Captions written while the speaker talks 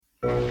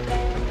Hey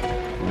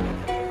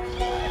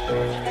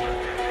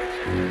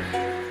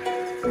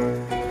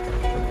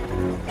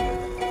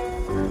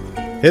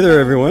there,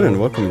 everyone, and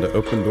welcome to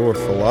Open Door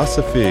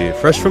Philosophy,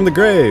 fresh from the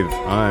grave.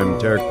 I'm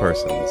Derek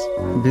Parsons.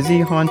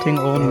 Busy haunting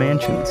old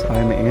mansions.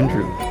 I'm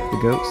Andrew, the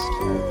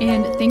ghost.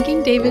 And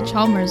thinking David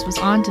Chalmers was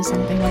onto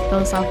something with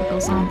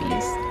philosophical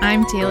zombies.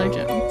 I'm Taylor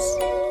Jones.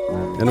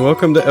 And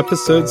welcome to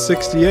episode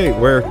 68,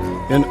 where,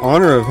 in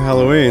honor of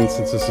Halloween,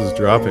 since this is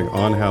dropping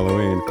on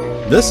Halloween,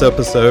 this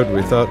episode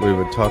we thought we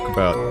would talk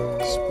about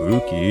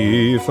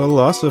spooky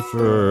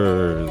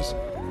philosophers.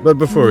 But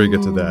before we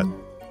get to that,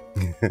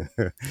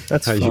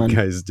 That's how fun. you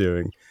guys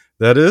doing?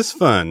 That is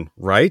fun,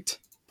 right?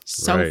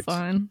 So Right.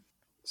 fun.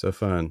 So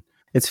fun.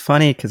 It's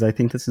funny because I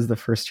think this is the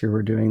first year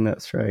we're doing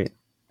this, right?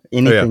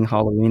 Anything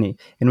Halloween-y.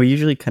 And we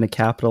usually kind of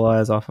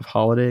capitalize off of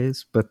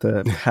holidays, but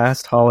the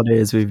past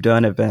holidays we've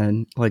done have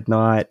been like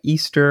not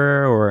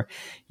Easter or,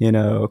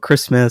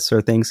 Christmas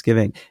or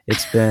Thanksgiving.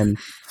 It's been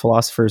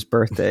philosophers'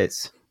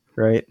 birthdays,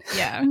 right?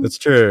 Yeah. That's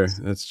true.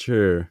 That's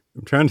true.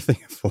 I'm trying to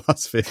think of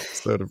philosophy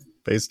episode of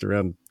based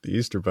around the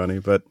Easter Bunny,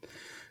 but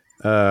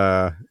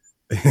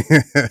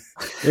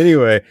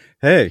anyway,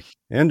 hey,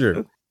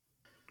 Andrew,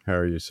 how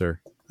are you, sir?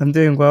 I'm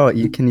doing well.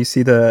 Can you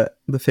see the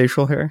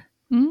facial hair?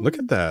 Look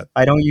at that.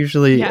 I don't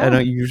usually Yeah.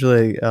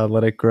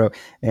 let it grow,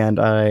 and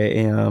I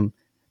am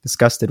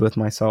disgusted with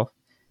myself,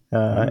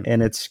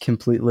 and it's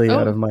completely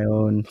out of my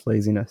own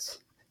laziness.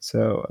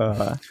 So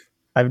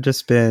I've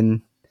just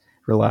been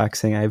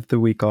relaxing. I have the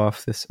week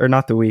off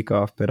not the week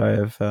off, but I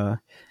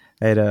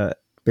had a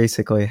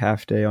basically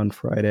half day on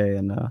Friday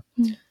and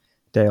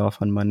day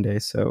off on Monday,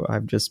 so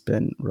I've just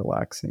been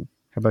relaxing.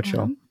 How about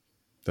y'all?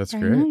 That's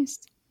Very great. nice.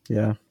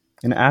 Yeah.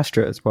 And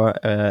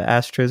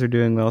Astros are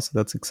doing well, so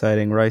that's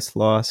exciting. Rice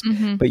lost,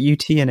 but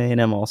UT and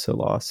A&M also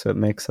lost, so it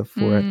makes up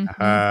for it.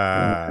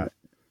 Ah,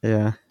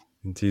 Yeah.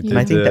 indeed. And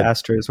they I think the did.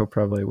 Astros will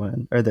probably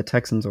win, or the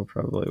Texans will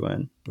probably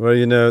win.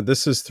 Well,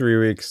 this is 3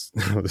 weeks.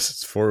 No, this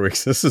is 4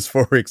 weeks. This is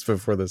 4 weeks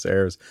before this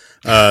airs.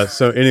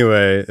 So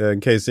anyway,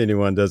 in case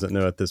anyone doesn't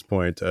know at this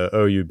point,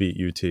 OU beat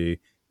UT,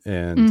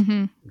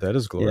 and that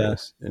is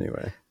glorious.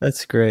 Anyway,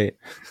 That's great.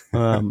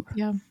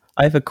 Yeah.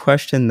 I have a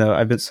question though.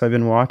 I've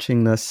been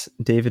watching this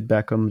David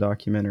Beckham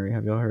documentary.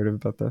 Have y'all heard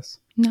about this?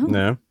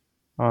 no.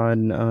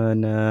 On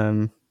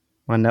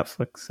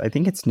Netflix? I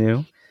think it's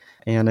new,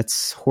 and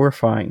it's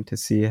horrifying to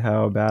see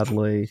how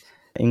badly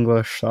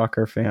English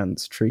soccer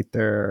fans treat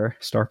their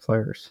star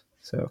players.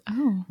 So,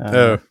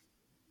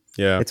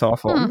 Yeah. it's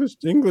awful.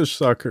 English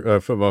soccer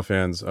football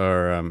fans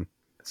are they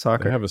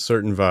Soccer, have a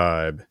certain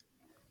vibe.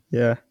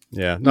 yeah.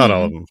 Yeah, not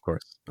all of them, of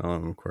course. Not all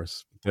of them, of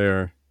course.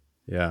 They're,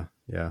 yeah.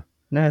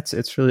 No,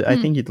 it's really. I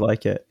think you'd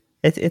like it.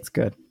 It's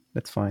good.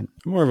 It's fine.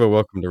 I'm more of a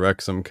Welcome to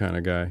Wrexham kind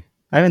of guy.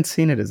 I haven't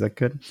seen it. Is that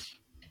good?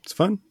 It's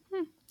fun.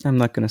 I'm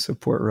not going to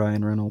support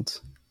Ryan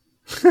Reynolds.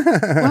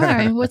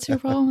 Why? What's your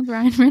problem with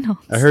Ryan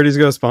Reynolds? I heard he's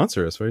going to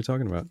sponsor us. What are you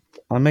talking about?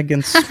 I'm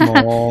against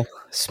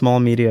small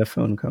media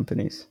phone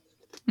companies.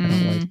 I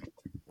don't like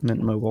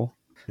Mint Mobile.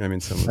 I mean,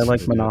 I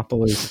like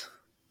monopolies.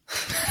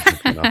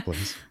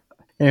 monopolies.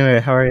 Anyway,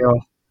 how are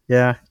y'all?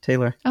 Yeah,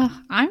 Taylor.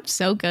 Oh, I'm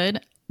so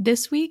good.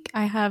 This week,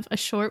 I have a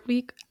short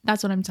week.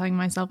 That's what I'm telling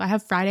myself. I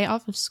have Friday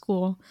off of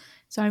school.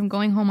 So I'm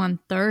going home on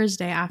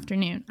Thursday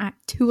afternoon at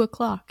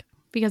 2:00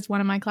 because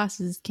one of my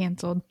classes is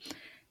canceled.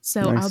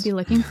 So Nice. I'll be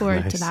looking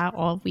forward to Nice. that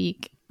all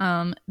week.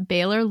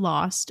 Baylor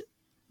lost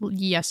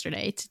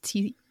yesterday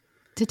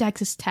to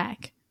Texas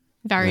Tech.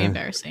 Very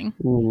embarrassing.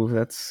 Ooh,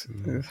 that's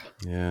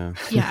Yeah.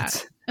 Yeah,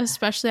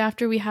 especially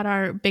after we had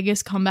our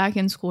biggest comeback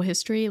in school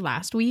history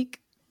last week.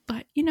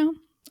 But,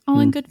 all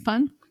in good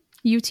fun.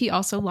 UT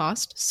also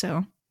lost.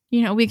 So,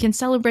 we can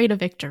celebrate a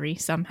victory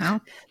somehow.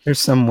 there's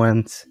some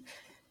wins.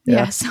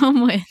 Yeah,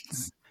 some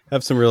wins.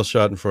 Have some real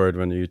schadenfreude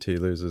when UT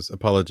loses.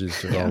 Apologies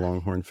to all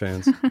Longhorn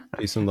fans.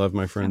 Peace and love,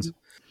 my friends.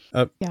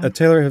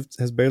 Taylor,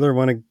 has Baylor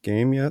won a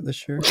game yet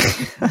this year?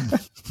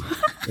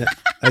 Yeah,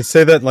 I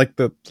say that like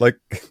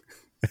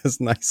as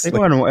nice, They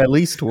won at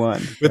least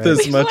one. with right? as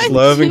We much won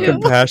love and 2.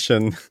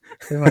 compassion.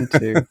 They won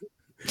 2.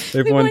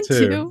 They've We won won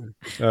 2. 2.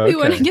 Oh, We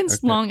won okay,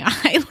 against okay. Long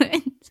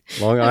Island.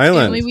 Long A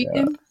Island. family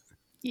weekend.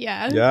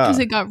 Yeah, Yeah. because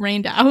it got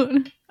rained out.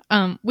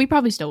 We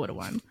probably still would have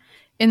won.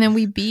 And then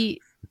we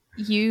beat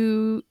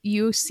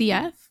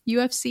UCF?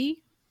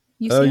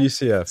 Oh,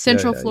 UCF.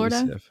 Central Yeah, Florida?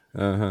 UCF.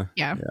 Uh-huh.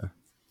 Yeah.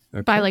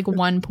 Okay. By like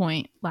 1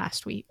 point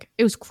last week.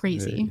 It was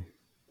crazy.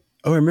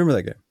 Oh, I remember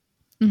that game.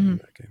 I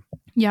remember that game.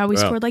 Yeah, we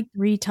Wow. scored like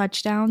 3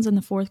 touchdowns in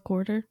the fourth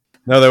quarter.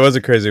 No, that was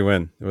a crazy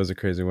win. It was a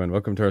crazy win.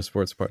 Welcome to our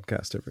sports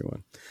podcast,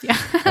 everyone.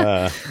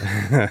 Yeah.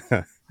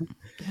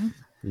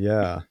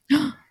 Yeah.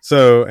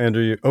 So,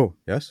 Andrew,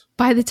 yes?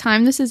 By the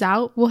time this is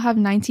out, we'll have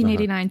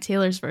 1989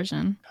 Taylor's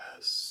version.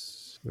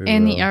 Yes. We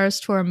And will. the Eras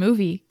Tour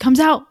movie comes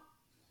out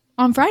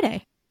on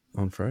Friday.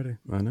 On Friday.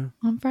 I know.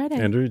 On Friday.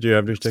 Andrew, do you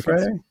have your tickets?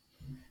 Friday.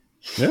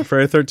 Yeah,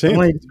 Friday 13th.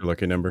 Only- It's your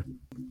lucky number.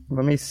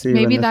 Let me see.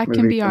 Maybe when this that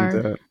can movie be comes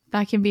our out.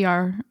 that can be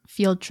our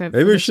field trip.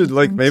 Maybe for we this should,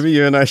 weekend. maybe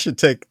you and I should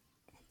take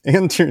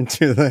Andrew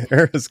to the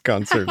Eras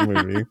concert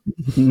movie.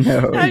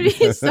 No, That'd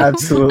be so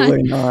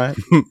absolutely fun.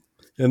 not.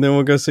 And then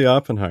we'll go see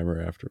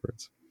Oppenheimer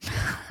afterwards.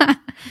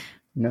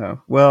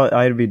 No. Well,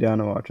 I'd be down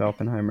to watch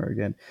Oppenheimer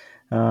again.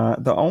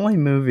 The only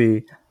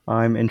movie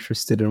I'm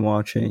interested in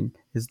watching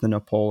is the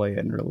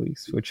Napoleon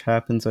release, which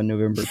happens on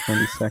November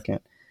 22nd,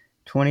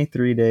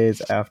 23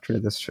 days after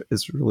this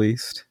is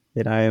released.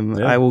 And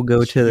I will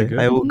go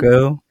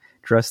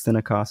dressed in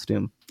a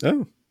costume.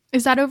 Oh,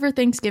 Is that over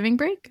Thanksgiving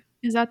break?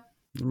 Is that?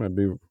 it might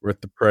be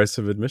worth the price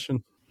of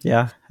admission.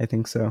 Yeah, I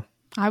think so.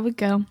 I would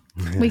go.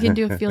 We can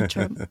do a field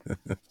trip.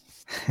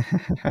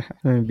 I'm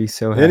gonna be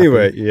so happy.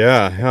 Anyway,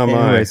 yeah. How am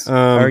Anyways, I?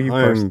 how are you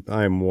first?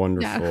 I'm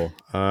wonderful.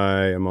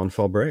 I am on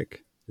fall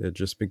break. It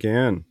just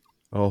began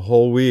a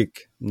whole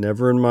week.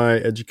 Never in my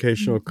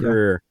educational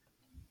career.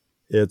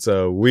 It's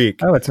a week.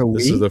 Oh, it's a week.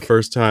 This is the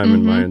first time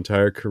in my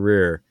entire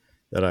career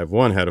that I've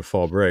had a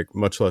fall break,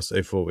 much less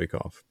a full week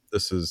off.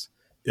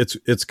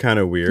 It's kind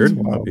of weird.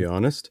 I'll be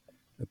honest.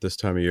 At this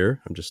time of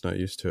year, I'm just not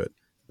used to it.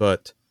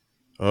 But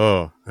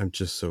I'm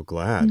just so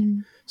glad.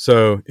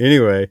 So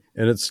anyway,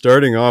 and it's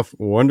starting off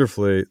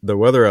wonderfully. The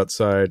weather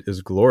outside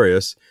is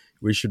glorious.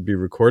 We should be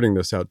recording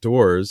this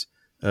outdoors.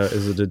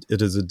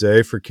 It is a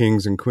day for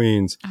kings and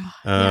queens.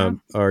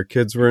 Our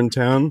kids were in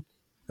town.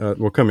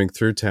 We're coming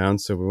through town,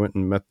 so we went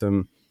and met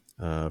them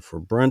for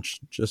brunch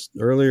just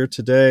earlier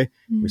today.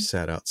 We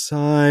sat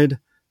outside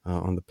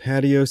on the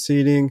patio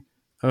seating.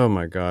 Oh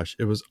my gosh,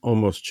 it was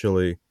almost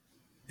chilly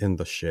in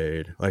the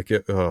shade.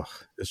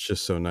 It's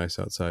just so nice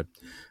outside.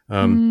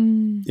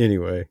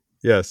 Anyway,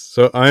 yes,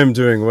 so I am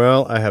doing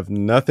well. I have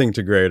nothing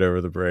to grade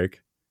over the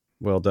break.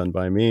 Well done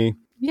by me.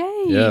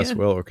 Yay. Yes,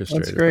 well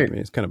orchestrated by me.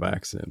 It's kind of by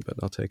accident, but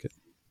I'll take it.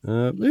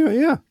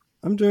 Yeah,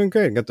 I'm doing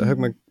great. Got to hug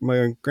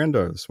my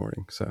granddaughter this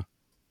morning, so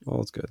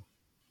all's good.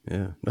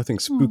 Yeah, nothing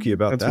spooky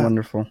about that. That's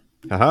wonderful.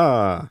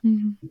 Haha.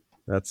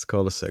 That's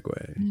called a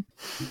segue.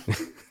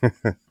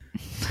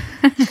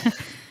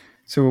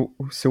 So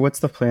what's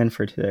the plan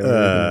for today? What are we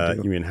gonna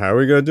do? You mean how are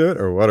we going to do it,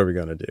 or what are we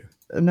going to do?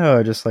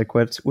 No, just like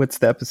what's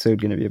the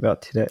episode going to be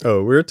about today? Oh,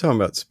 we were talking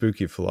about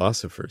spooky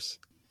philosophers.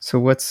 So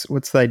what's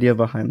the idea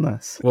behind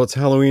this? Well, it's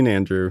Halloween,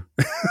 Andrew.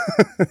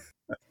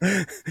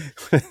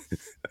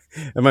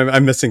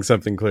 I'm missing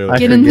something clearly.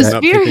 Get in the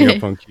not picking spirit.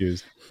 up on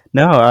cues.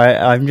 No,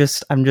 I'm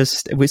just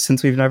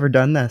since we've never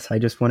done this, I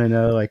just want to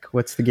know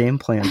what's the game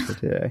plan for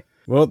today?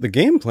 Well, the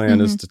game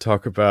plan is to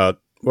talk about.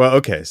 Well,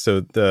 okay, so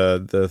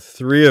the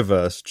three of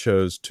us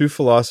chose two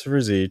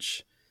philosophers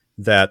each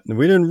that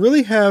we didn't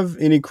really have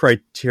any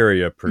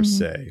criteria per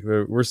se.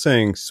 We're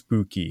saying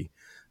spooky.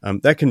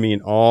 That can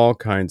mean all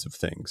kinds of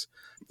things.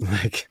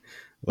 This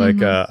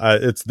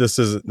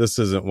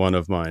isn't one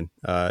of mine.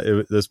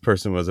 This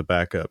person was a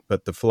backup,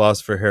 but the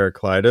philosopher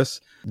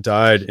Heraclitus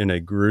died in a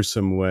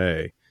gruesome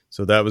way.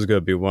 So that was going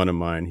to be one of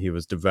mine. He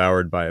was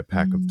devoured by a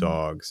pack of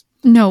dogs.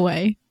 No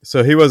way.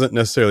 So he wasn't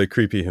necessarily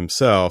creepy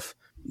himself,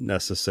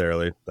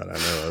 necessarily, that I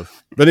know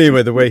of. But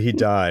anyway, the way he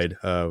died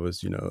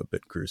was, a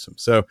bit gruesome.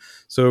 So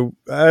it's going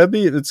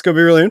to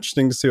be really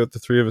interesting to see what the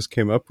three of us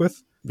came up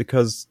with.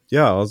 Because, we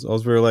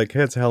were like,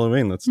 hey, it's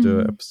Halloween. Let's do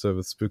an episode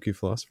with spooky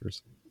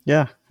philosophers.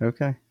 Yeah,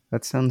 okay.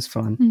 That sounds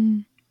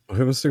fun. Well,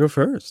 who wants to go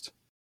first?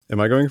 Am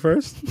I going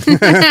first?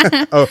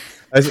 Oh,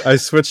 I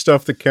switched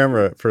off the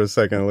camera for a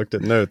second. I looked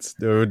at notes.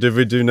 Did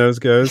we do nose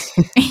goes?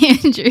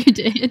 Andrew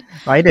did.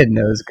 I did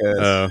nose goes.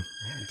 Oh,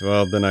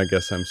 well, then I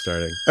guess I'm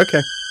starting.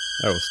 Okay,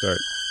 I will start.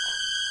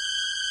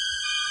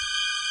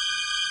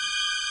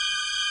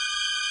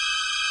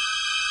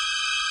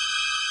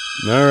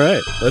 All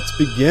right, let's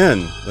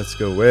begin. Let's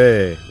go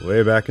way,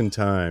 way back in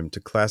time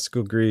to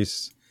classical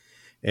Greece.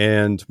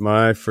 And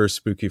my first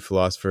spooky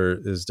philosopher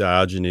is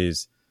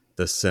Diogenes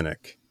the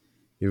Cynic.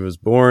 He was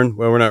born,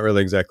 well, we're not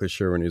really exactly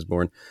sure when he was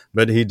born,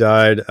 but he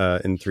died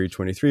in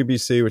 323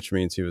 BC, which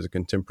means he was a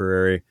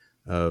contemporary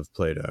of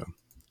Plato.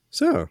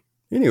 So,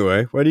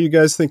 anyway, why do you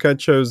guys think I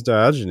chose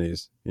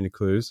Diogenes? Any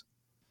clues?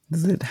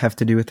 Does it have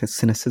to do with his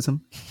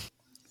cynicism?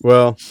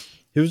 Well,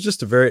 he was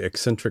just a very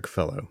eccentric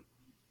fellow.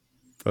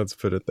 Let's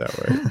put it that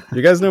way.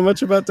 You guys know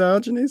much about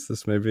Diogenes?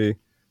 This may be...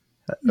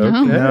 No.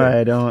 Okay. No,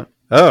 I don't.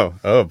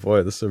 Oh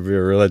boy, this will be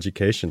a real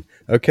education.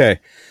 Okay,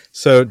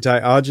 so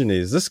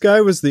Diogenes, this guy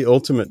was the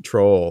ultimate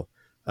troll.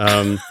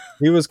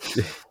 He's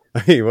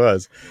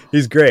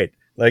great.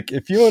 Like,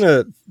 if you want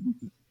to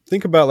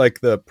think about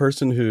the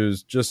person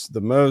who's just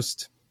the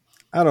most,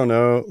 I don't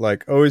know,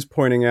 always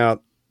pointing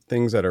out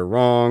things that are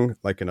wrong,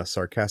 in a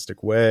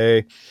sarcastic way.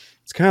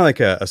 It's kind of like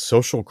a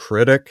social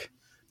critic.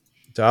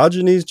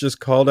 Diogenes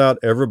just called out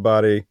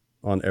everybody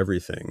on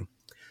everything.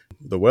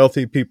 The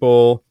wealthy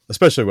people,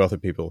 especially wealthy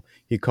people,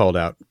 he called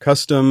out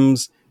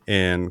customs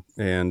and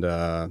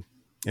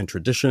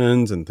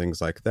traditions and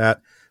things like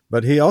that.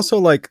 But he also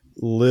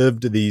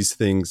lived these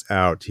things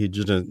out. He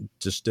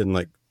just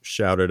didn't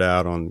shout it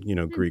out on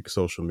Greek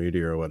social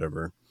media or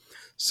whatever.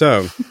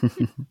 So,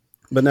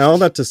 but now all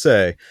that to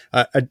say,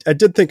 I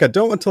did think I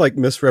don't want to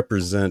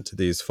misrepresent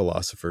these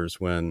philosophers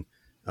when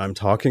I'm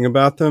talking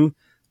about them.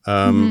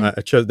 I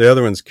chose the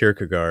other one's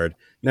Kierkegaard.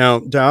 Now,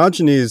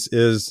 Diogenes he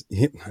is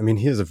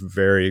a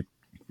very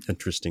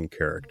interesting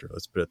character.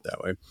 Let's put it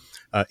that way.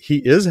 He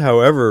is,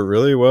 however,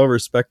 really well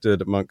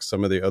respected amongst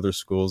some of the other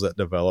schools that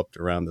developed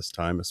around this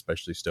time,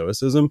 especially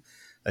Stoicism.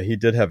 He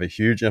did have a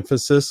huge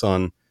emphasis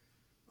on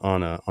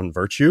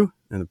virtue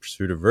and the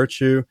pursuit of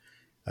virtue,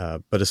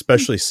 but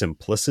especially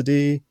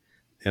simplicity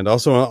and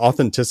also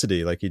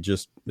authenticity. Like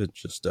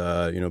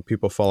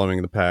people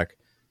following the pack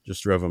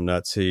just drove him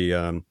nuts. He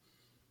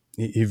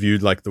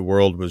viewed like the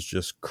world was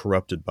just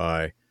corrupted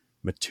by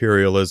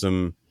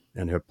materialism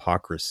and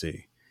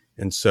hypocrisy.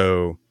 And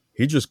so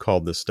he just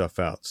called this stuff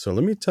out. So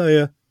let me tell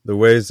you the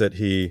ways that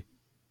he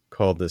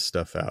called this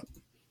stuff out.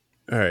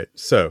 All right.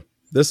 So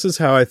this is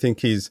how I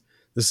think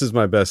this is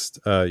my best,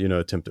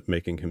 attempt at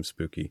making him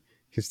spooky.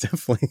 He's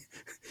definitely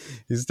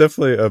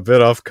a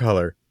bit off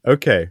color.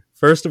 Okay.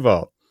 First of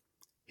all,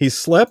 he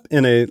slept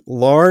in a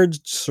large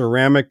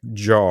ceramic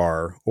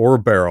jar or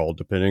barrel,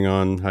 depending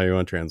on how you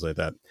want to translate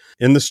that,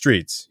 in the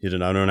streets. He did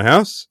not own a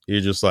house. He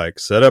just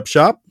set up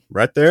shop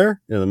right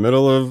there in the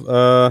middle of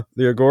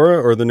the agora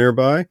or the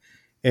nearby.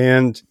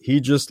 And he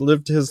just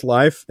lived his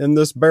life in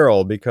this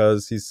barrel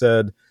because he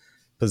said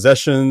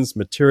possessions,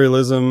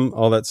 materialism,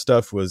 all that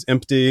stuff was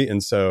empty.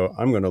 And so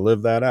I'm going to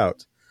live that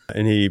out.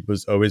 And he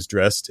was always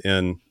dressed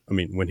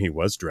when he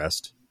was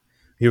dressed,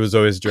 he was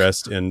always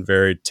dressed in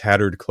very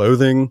tattered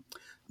clothing.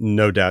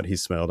 No doubt he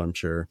smelled, I'm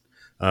sure.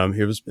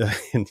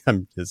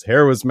 His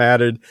hair was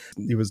matted.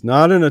 He was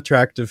not an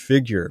attractive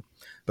figure,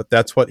 but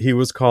that's what he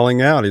was calling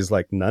out. He's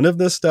like, none of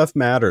this stuff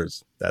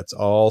matters. That's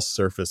all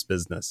surface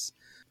business.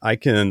 I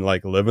can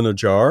live in a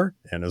jar,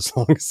 and as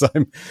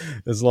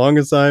long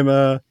as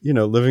I'm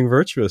living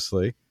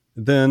virtuously,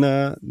 then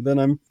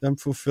I'm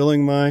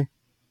fulfilling my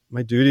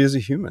duty as a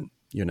human.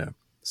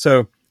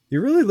 So he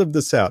really lived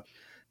this out.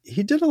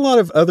 He did a lot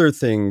of other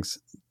things.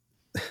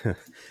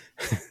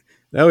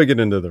 Now we get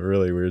into the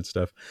really weird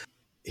stuff.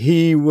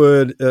 He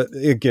would,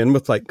 again,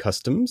 with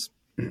customs,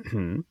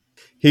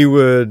 he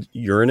would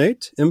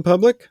urinate in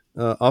public.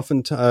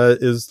 Often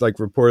is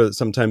reported that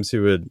sometimes he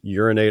would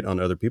urinate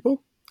on other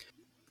people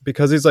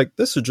because he's like,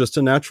 this is just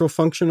a natural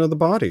function of the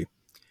body.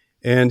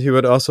 And he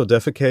would also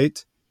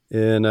defecate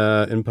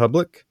in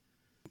public.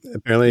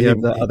 Apparently,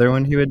 the other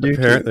one he would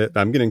do.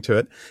 I'm getting to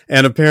it.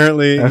 And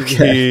apparently,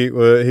 he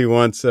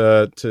once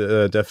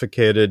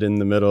defecated in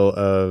the middle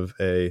of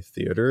a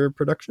theater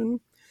production.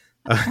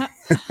 I'm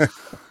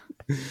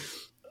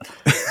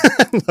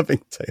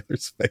loving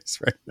Taylor's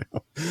face right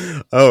now.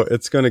 Oh,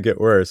 it's going to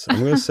get worse. I'm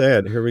going to say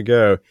it. Here we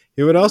go.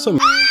 He would also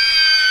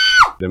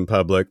in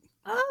public.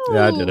 Oh.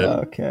 Yeah, I did it.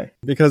 Okay.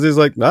 Because he's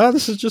like,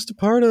 this is just a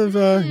part of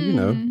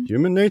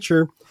human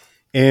nature.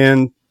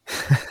 And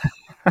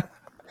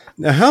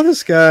now, how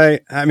this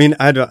guy, I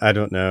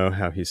don't know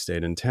how he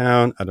stayed in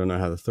town. I don't know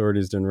how the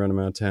authorities didn't run him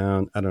out of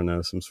town. I don't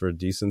know, some sort of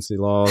decency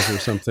laws or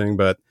something.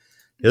 But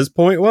his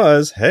point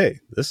was, hey,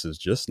 this is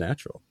just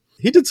natural.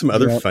 He did some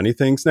other funny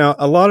things. Now,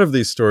 a lot of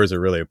these stories are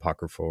really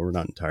apocryphal. We're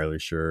not entirely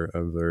sure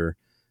of their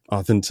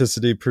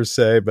authenticity per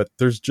se, but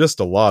there's just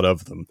a lot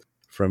of them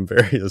from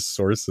various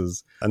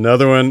sources.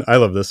 Another one, I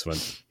love this one.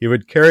 He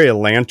would carry a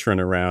lantern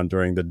around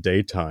during the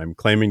daytime,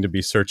 claiming to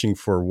be searching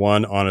for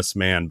one honest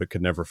man, but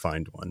could never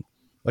find one.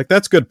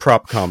 That's good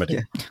prop comedy.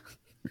 Yeah.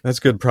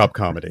 That's good prop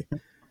comedy.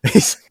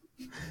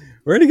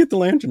 Where did he get the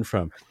lantern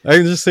from? I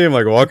can just see him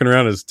walking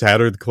around in his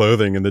tattered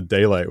clothing in the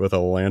daylight with a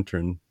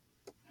lantern.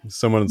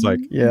 Someone's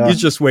he's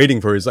just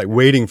waiting for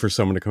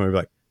someone to come and be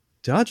like,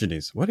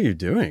 Diogenes, what are you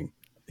doing?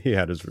 He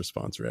had his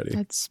response ready.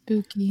 That's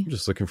spooky. I'm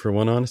just looking for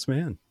one honest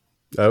man.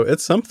 Oh,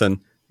 it's something.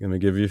 I'm going to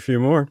give you a few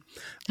more.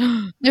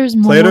 There's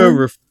more.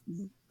 Plato.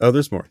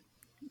 There's more.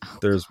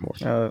 There's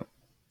more.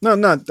 No,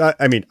 not.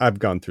 I've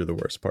gone through the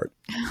worst part.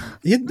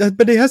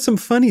 But he has some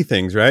funny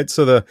things, right?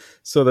 So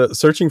the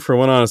searching for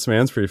one honest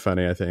man's pretty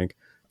funny, I think.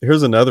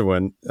 Here's another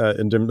one.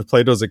 In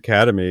Plato's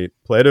Academy,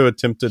 Plato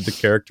attempted to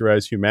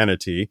characterize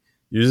humanity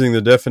using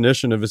the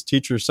definition of his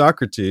teacher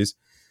Socrates,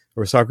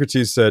 where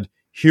Socrates said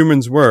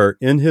humans were,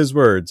 in his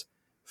words,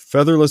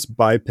 featherless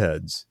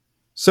bipeds.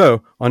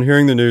 So, on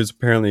hearing the news,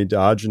 apparently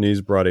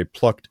Diogenes brought a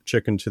plucked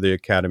chicken to the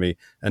Academy,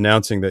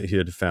 announcing that he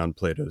had found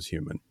Plato's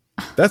human.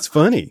 That's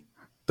funny.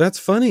 That's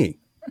funny.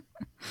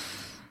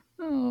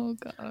 Oh,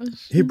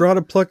 gosh. He brought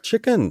a plucked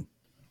chicken.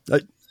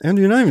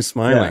 Andrew, you're not even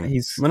smiling.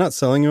 Yeah, am I not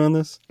selling you on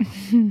this?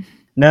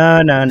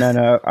 No.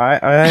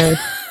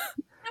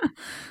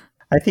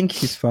 I think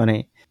he's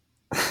funny.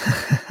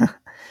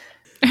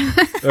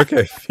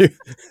 Okay,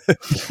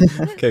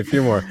 a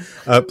few more.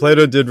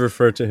 Plato did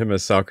refer to him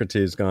as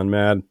Socrates gone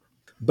mad.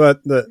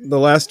 But the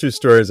last two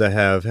stories I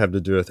have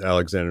to do with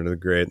Alexander the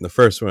Great. And the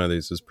first one of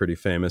these is pretty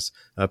famous.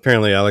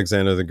 Apparently,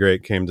 Alexander the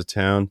Great came to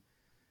town.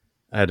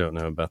 I don't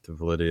know about the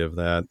validity of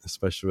that,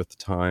 especially with the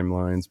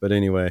timelines. But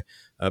anyway,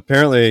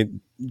 apparently,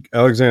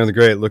 Alexander the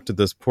Great looked at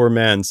this poor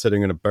man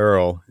sitting in a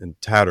barrel in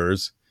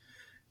tatters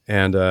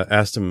and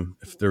asked him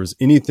if there was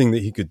anything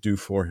that he could do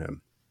for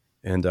him.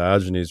 And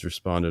Diogenes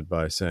responded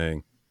by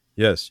saying,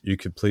 "Yes, you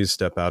could please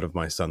step out of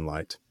my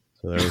sunlight."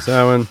 So there was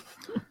that one.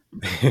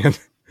 And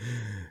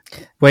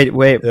Wait,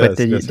 yes, but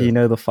do you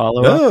know the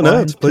follow-up?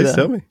 No, please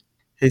tell me.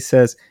 He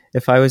says,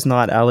 if I was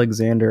not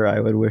Alexander, I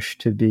would wish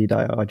to be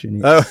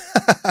Diogenes. Oh,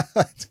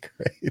 that's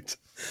great.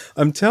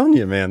 I'm telling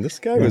you, man, this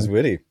guy was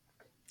witty.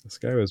 This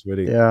guy was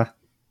witty. Yeah.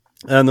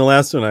 And the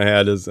last one I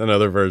had is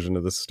another version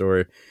of this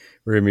story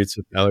where he meets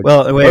with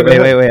Alexander. Well,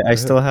 wait. I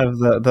still have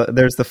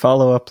there's the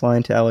follow-up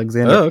line to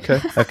Alexander. Oh, okay.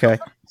 Okay.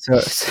 So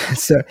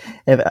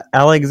if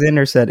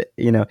Alexander said,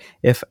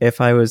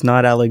 if I was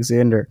not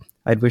Alexander,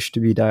 I'd wish to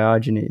be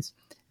Diogenes.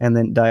 And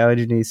then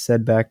Diogenes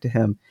said back to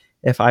him,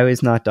 if I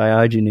was not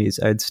Diogenes,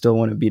 I'd still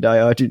want to be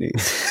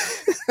Diogenes.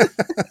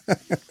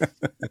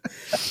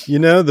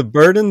 The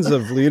burdens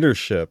of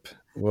leadership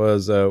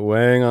was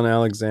weighing on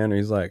Alexander.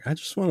 He's like, I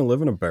just want to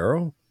live in a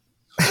barrel.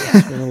 I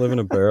just want to live in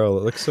a barrel.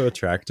 It looks so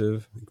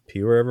attractive. I can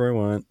pee wherever I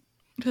want.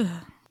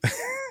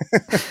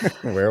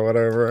 Wear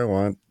whatever I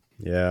want.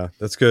 Yeah,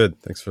 that's good.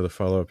 Thanks for the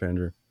follow-up,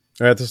 Andrew.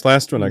 All right, this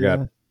last one I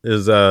got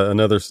is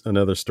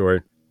another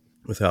story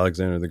with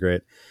Alexander the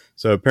Great.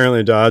 So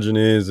apparently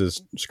Diogenes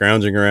is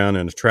scrounging around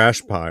in a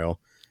trash pile,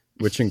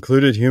 which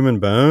included human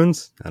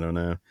bones. I don't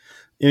know.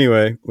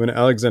 Anyway, when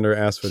Alexander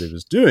asked what he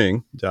was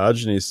doing,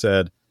 Diogenes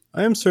said,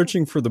 I am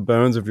searching for the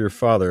bones of your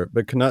father,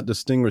 but cannot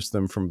distinguish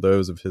them from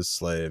those of his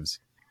slaves.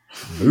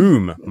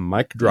 Boom.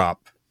 Mic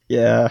drop.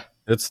 Yeah.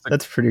 That's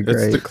pretty great.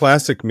 It's the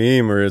classic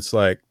meme where it's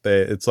like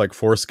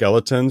four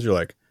skeletons. You're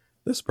like,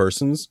 this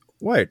person's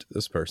white,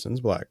 this person's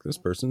black, this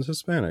person's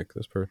Hispanic,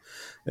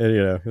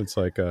 and it's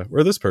like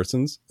or this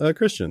person's a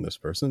Christian, this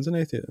person's an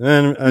atheist,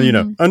 and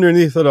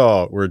underneath it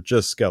all we're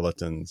just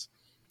skeletons.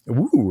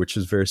 Ooh, which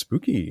is very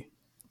spooky.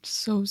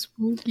 So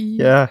spooky.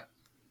 Yeah.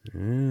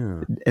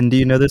 And do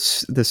you know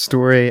this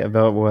story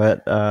about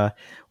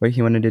what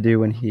he wanted to do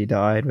when he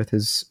died with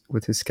his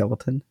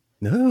skeleton?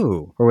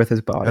 No. Or with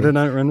his body? I did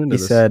not run into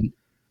this.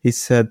 He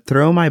said,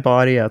 throw my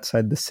body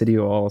outside the city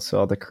wall so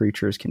all the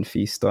creatures can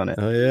feast on it.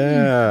 Oh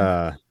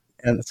yeah.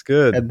 And that's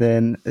good. And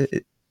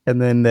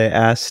then they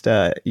asked,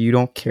 you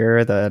don't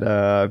care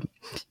that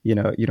you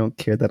don't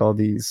care that all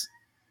these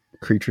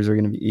creatures are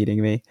going to be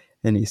eating me?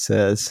 And he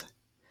says,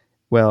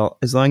 well,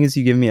 as long as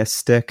you give me a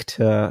stick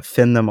to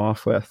fin them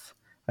off with,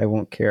 I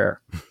won't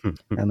care.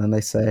 And then they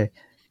say,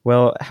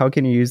 well, how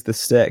can you use the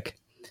stick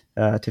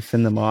to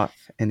fin them off?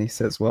 And he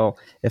says, well,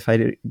 if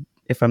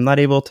I'm not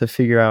able to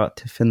figure out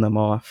to fin them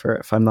off, or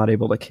if I'm not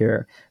able to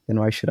care, then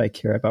why should I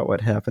care about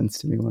what happens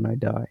to me when I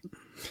die?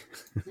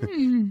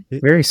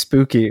 Very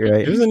spooky,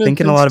 right?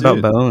 Thinking a lot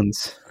about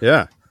bones.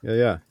 Yeah. He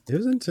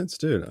was an intense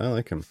dude. I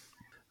like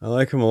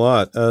him a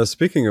lot.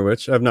 Speaking of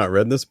which, I've not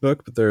read this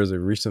book, but there is a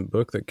recent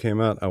book that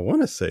came out, I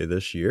want to say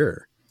this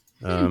year.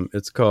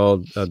 It's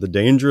called The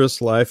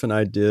Dangerous Life and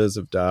Ideas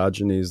of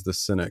Diogenes the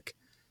Cynic.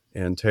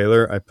 And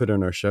Taylor, I put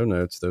in our show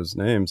notes those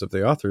names of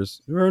the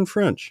authors who are in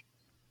French.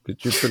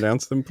 Could you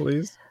pronounce them,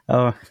 please?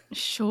 Oh,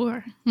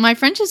 sure. My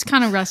French is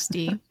kind of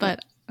rusty,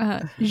 but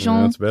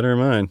Jean. That's better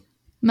than mine.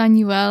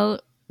 Manuel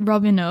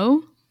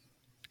Robineau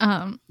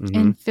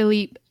and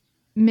Philippe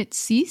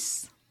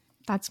Mitsis.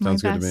 That's my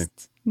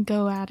best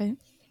go at it.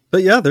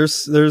 But yeah,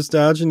 there's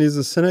Diogenes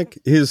the Cynic.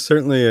 He is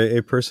certainly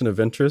a person of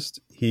interest.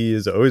 He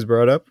is always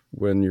brought up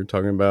when you're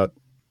talking about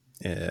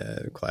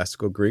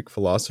classical Greek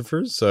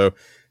philosophers. So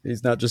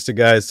he's not just a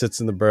guy who sits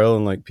in the barrel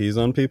and like pees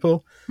on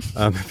people.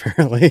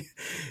 Apparently,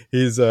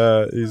 he's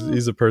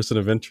a person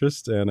of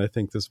interest, and I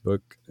think this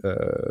book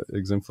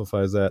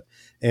exemplifies that.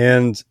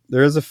 And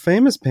there is a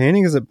famous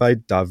painting. Is it by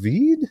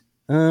David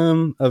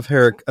of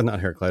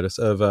Heraclitus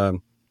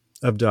of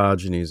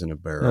Diogenes in a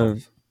barrel?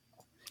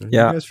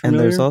 Yeah, and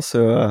there's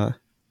also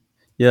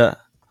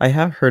I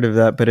have heard of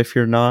that, but if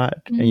you're not,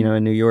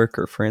 in New York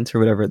or France or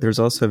whatever, there's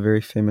also a very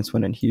famous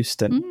one in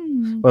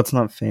Houston. Well, it's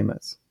not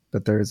famous,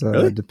 but there's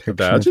a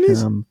depiction of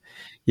him.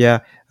 Yeah,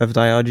 of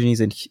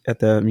Diogenes at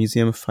the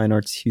Museum of Fine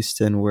Arts,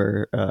 Houston,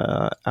 where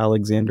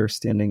Alexander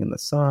standing in the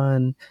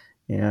sun,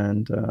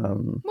 and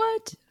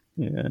what?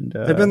 And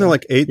I've been there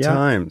like 8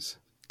 times.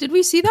 Did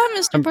we see that,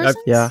 Mr. Parsons?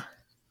 Yeah,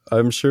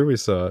 I'm sure we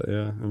saw it.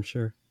 Yeah, I'm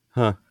sure.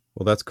 Huh.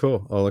 Well, that's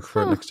cool. I'll look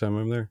for it next time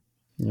I'm there.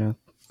 Yeah.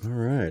 All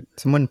right.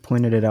 Someone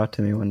pointed it out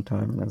to me one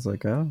time, and I was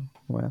like, oh,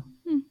 wow.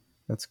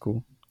 That's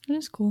cool. It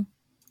is cool.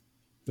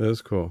 That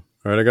is cool.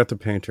 All right, I got the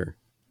painter.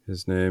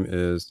 His name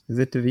is... Is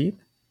it David?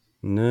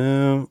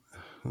 No.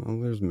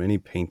 Well, there's many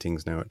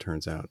paintings now, it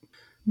turns out.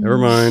 Never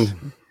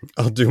mind.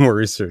 I'll do more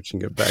research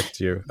and get back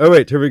to you. Oh,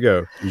 wait, here we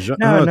go.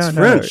 It's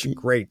French. No.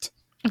 Great.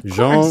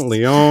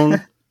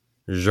 Jean-Léon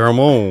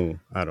Germain.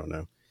 I don't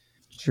know.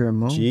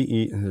 Germain.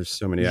 G-E. There's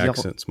so many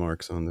accents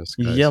marks on this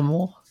guy.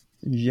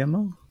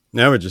 Germain.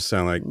 That would just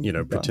sound like,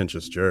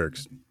 pretentious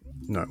jerks.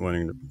 Not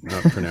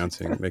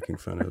pronouncing, making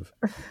fun of.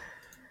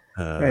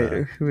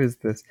 Wait, who is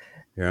this?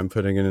 Here, I'm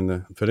putting in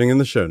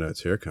the show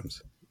notes. Here it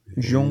comes.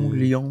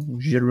 Jean-Léon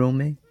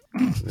Germain.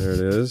 There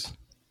it is.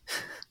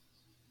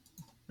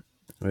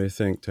 What do you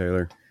think,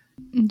 Taylor?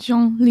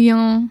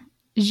 Jean-Léon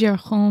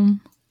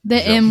Germain.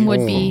 The M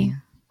would be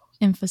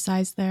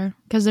emphasized there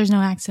because there's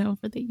no accent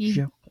over the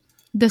E.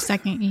 The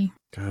second E.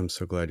 God, I'm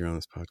so glad you're on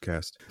this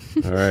podcast.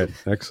 All right,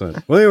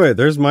 excellent. Well, anyway,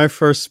 there's my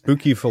first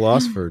spooky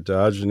philosopher,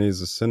 Diogenes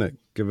the Cynic.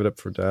 Give it up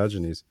for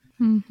Diogenes.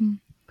 Mm-hmm.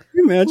 Can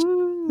you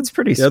imagine It's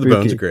pretty Yeah, spooky. the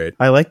bones are great.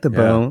 I like the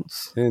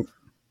bones. And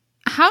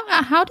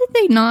How did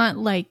they not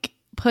like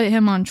put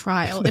him on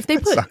trial? If they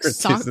put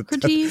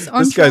Socrates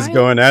on this guy's trial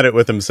going at it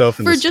with himself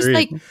in for the just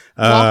street. like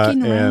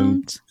walking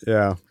around,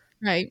 yeah,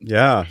 right?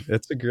 yeah,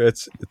 it's a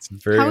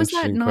very How is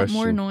that interesting not question.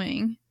 more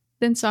annoying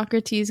than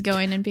Socrates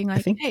going and being like,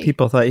 I think hey,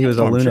 people thought he was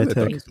a I'm sure they lunatic.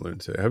 thought he was a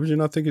lunatic. How would you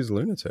not think he's a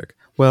lunatic?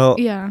 Well,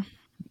 yeah.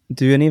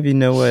 do any of you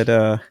know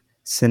what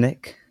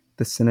cynic,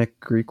 the cynic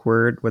Greek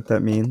word, what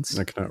that means?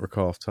 I cannot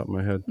recall off the top of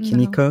my head.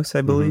 Kynikos,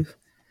 I believe.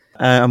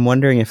 I'm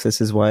wondering if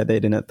this is why they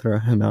didn't throw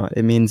him out.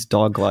 It means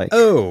dog-like.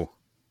 Oh,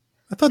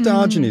 I thought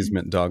Diogenes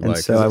meant dog-like.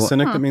 And so is it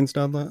cynic that means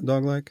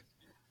dog-like?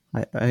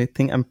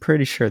 I'm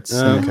pretty sure it's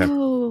okay.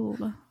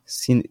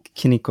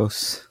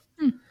 Kynikos.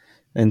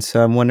 And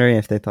so I'm wondering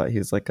if they thought he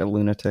was like a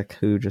lunatic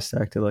who just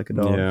acted like a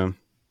dog. Yeah.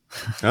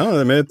 Oh,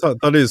 they may have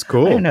thought he was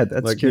cool. I don't know.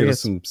 That's like,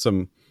 curious.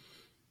 Some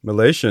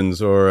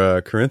Malaysians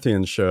or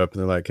Corinthians show up and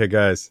they're like, "Hey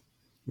guys,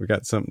 we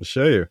got something to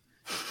show you."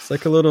 It's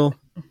like a little,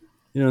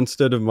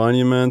 instead of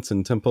monuments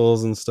and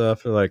temples and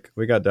stuff, they're like,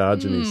 "We got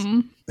Diogenes."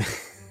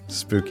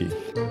 Spooky.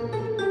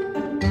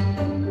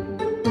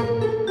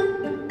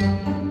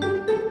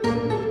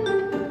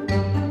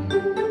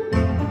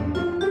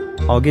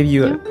 I'll give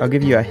you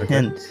a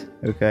hint.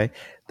 Okay,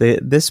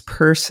 this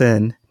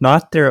person,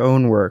 not their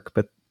own work,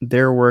 but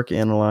their work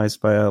analyzed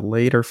by a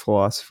later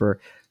philosopher,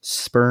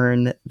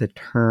 spurned the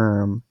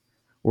term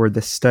or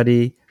the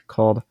study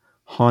called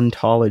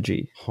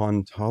hauntology.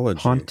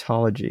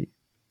 Hauntology.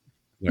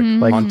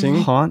 Like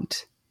haunting?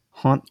 Hauntology.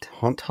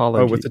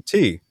 Oh, with a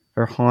T.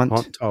 Or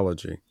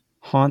Hauntology.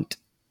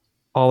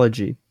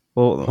 Hauntology.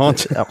 Well,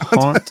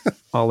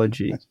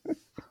 hauntology.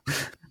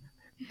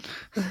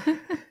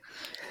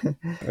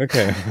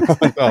 Okay,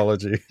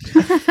 hauntology.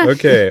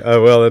 Okay,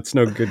 well, that's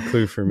no good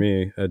clue for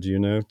me. Do you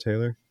know,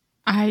 Taylor?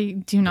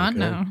 I do not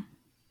know.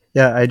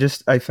 Yeah,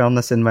 I found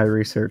this in my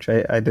research.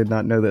 I did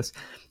not know this,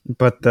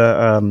 but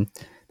the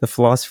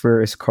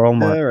philosopher is Karl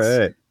Marx,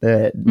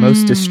 the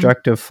most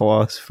destructive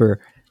philosopher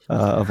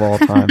of all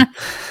time.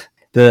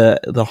 The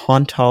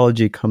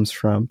hauntology comes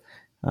from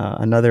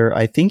another.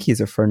 I think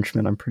he's a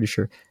Frenchman. I'm pretty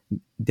sure.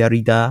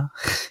 Derrida.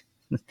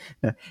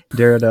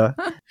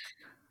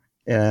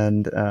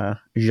 And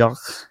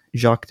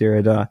Jacques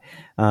Derrida,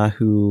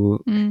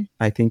 who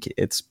I think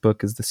its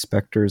book is The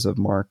Spectres of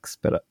Marx,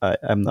 but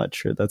I'm not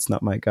sure. That's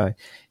not my guy.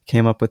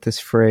 Came up with this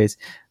phrase.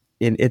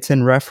 It's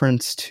in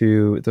reference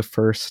to the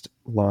first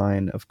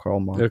line of Karl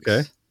Marx.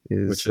 Okay.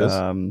 Which is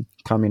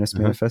Communist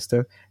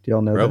Manifesto. Do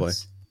y'all know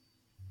this?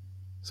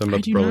 Some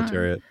about the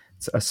proletariat.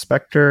 It's a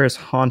specter is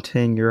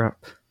haunting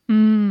Europe.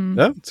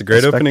 Yeah, it's a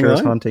great opening line. Spectre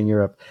is haunting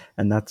Europe,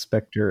 and that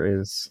specter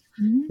is,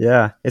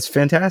 it's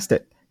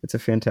fantastic. It's a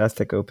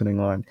fantastic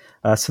opening line.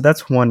 So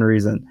that's one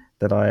reason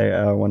that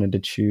I wanted to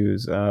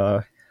choose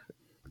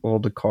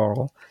old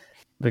Karl,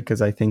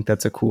 because I think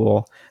that's a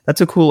cool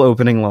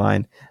opening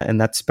line.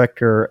 And that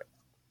specter,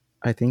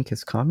 I think,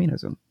 is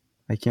communism.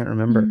 I can't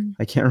remember.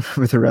 I can't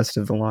remember the rest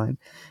of the line,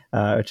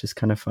 which is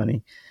kind of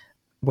funny.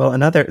 Well,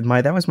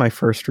 that was my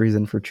first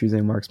reason for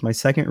choosing Marx. My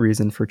second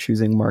reason for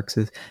choosing Marx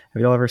is,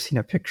 have y'all ever seen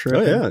a picture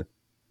of him? Yeah.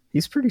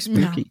 He's pretty spooky.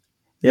 No. Yeah.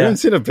 You haven't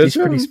seen a picture? He's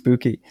pretty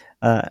spooky.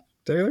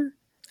 Taylor?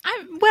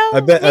 I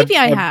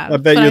have. I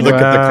bet you look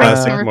at the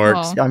classic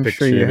Marx I'm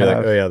picture. sure you have.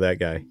 Like, oh yeah, that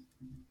guy.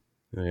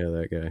 Oh yeah,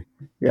 that guy.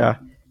 Yeah,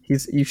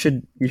 you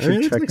should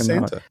check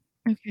him out.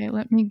 Okay,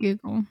 let me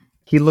Google.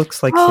 He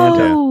looks like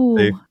Santa.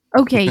 Oh,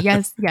 okay,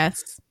 yes.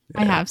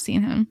 I have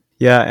seen him.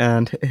 Yeah,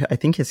 and I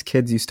think his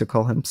kids used to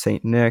call him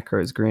Saint Nick, or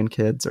his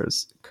grandkids, or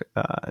his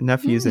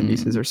nephews and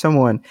nieces, or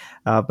someone,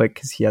 but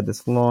because he had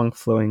this long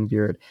flowing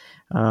beard,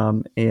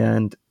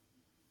 and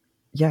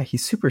yeah,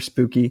 he's super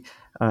spooky.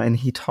 And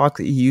he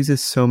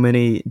uses so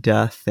many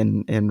death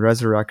and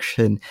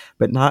resurrection,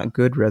 but not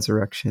good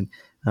resurrection.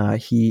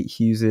 He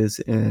uses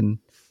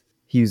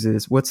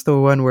what's the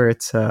one where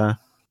it's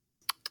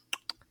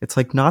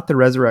like not the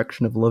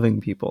resurrection of living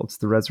people, it's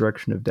the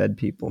resurrection of dead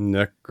people.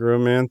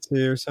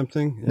 Necromancy or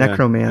something? Yeah.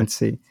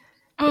 Necromancy.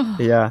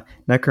 Yeah,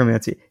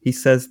 necromancy. He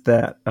says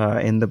that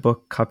in the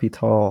book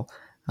Capital,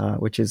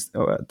 which is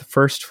the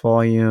first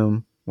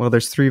volume. Well,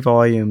 there's 3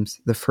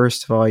 volumes. The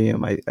first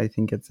volume, I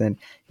think it's in.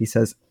 He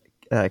says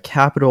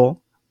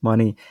capital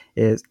money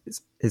is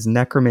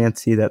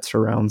necromancy that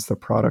surrounds the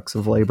products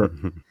of labor.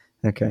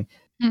 Okay,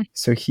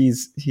 so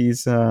he's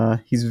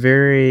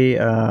very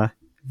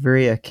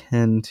very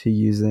akin to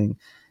using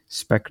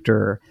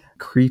specter,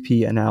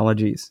 creepy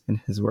analogies in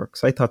his work.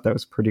 So I thought that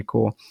was pretty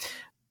cool.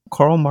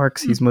 Karl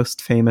Marx, he's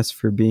most famous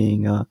for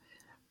being,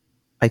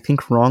 I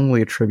think,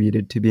 wrongly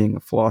attributed to being a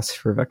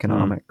philosopher of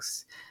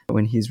economics,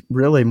 when he's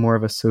really more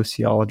of a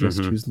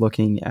sociologist who's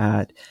looking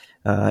at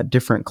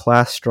different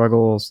class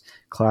struggles,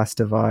 class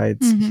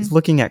divides. He's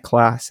looking at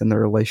class and the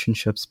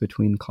relationships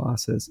between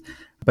classes.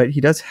 But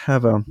he does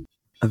have a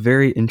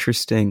very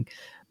interesting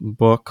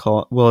book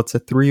called, it's a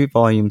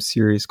 3-volume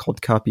series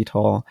called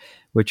Capital,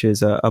 which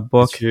is a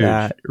book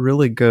that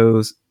really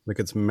goes, like,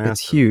 it's massive.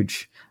 It's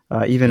huge.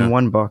 Even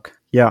one book.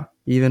 Yeah,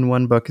 even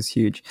one book is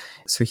huge.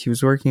 So he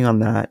was working on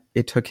that.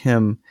 It took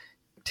him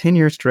like 10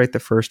 years to write the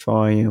first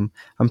volume.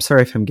 I'm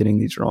sorry if I'm getting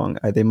these wrong.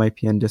 They might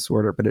be in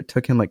disorder, but it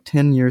took him like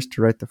 10 years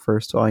to write the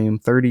first volume,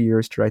 30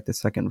 years to write the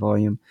second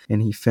volume,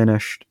 and he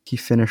finished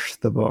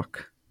the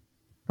book.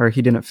 Or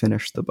he didn't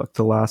finish the book.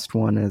 The last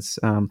one is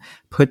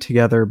put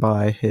together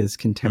by his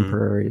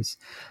contemporaries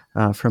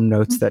from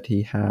notes that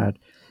he had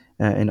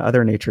in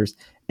other natures.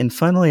 And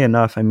funnily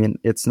enough, I mean,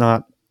 it's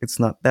not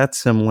that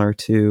similar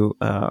to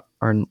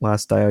our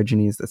last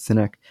Diogenes the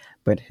Cynic,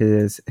 but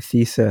his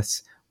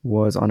thesis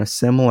was on a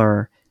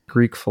similar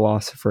Greek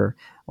philosopher,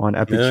 on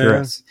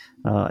Epicurus.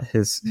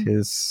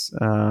 His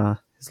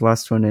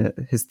last one,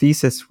 his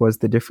thesis was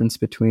the difference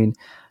between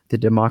the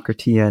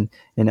Democritean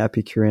and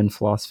Epicurean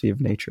philosophy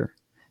of nature.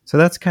 So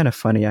that's kind of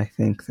funny, I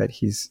think, that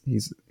he's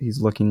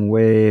looking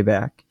way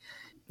back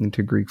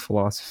into Greek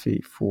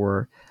philosophy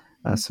for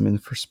some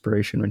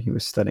inspiration when he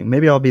was studying.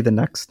 Maybe I'll be the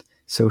next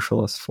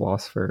socialist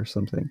philosopher or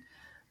something,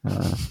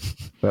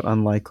 but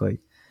unlikely.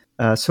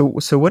 So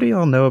what do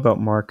y'all know about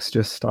Marx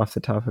just off the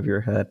top of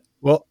your head?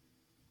 Well,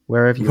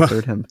 where have you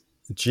heard him?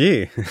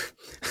 Gee,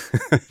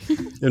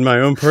 in my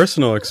own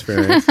personal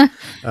experience,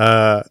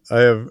 I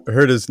have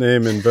heard his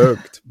name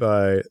invoked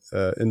by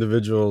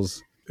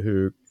individuals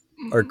who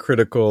are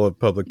critical of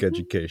public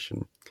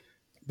education.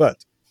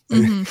 But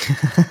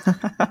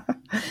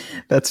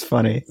that's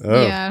funny.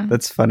 Oh, yeah,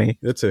 that's funny.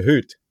 It's a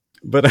hoot.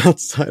 But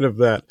outside of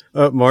that,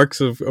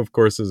 Marx, of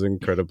course, is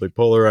incredibly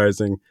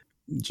polarizing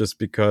just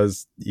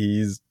because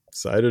he's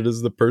cited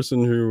as the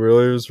person who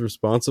really is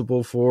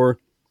responsible for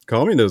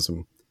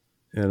communism.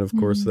 And of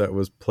course, that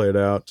was played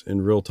out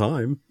in real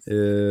time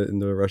in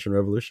the Russian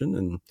Revolution.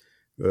 And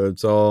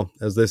it's all,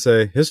 as they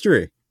say,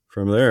 history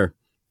from there.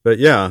 But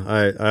yeah,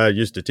 I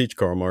used to teach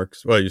Karl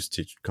Marx. Well, I used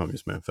to teach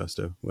Communist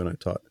Manifesto when I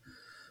taught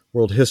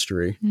world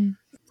history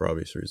for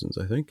obvious reasons,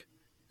 I think.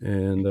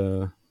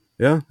 And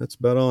yeah, that's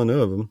about all I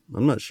know of him.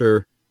 I'm not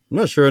sure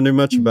I knew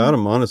much about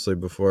him, honestly,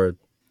 before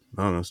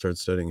I don't know, started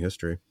studying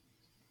history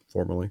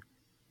formally.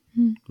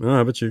 Oh,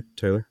 how about you,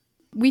 Taylor?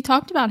 We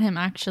talked about him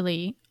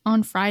actually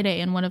on Friday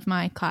in one of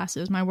my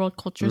classes, my world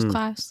cultures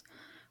class.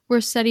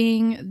 We're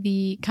studying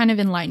the kind of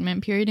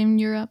Enlightenment period in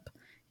Europe.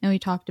 And we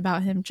talked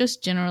about him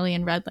just generally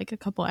and read like a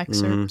couple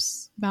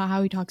excerpts about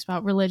how he talks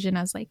about religion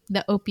as like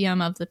the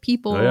opium of the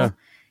people,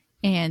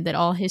 and that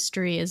all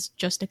history is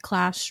just a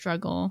class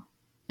struggle,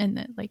 and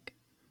that like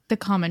the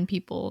common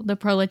people, the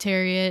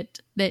proletariat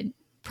that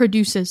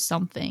produces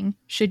something,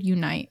 should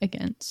unite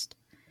against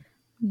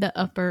the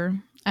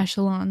upper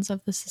echelons of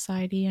the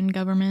society and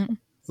government.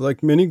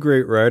 Like many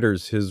great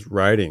writers, his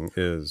writing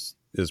is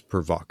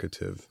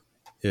provocative.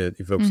 It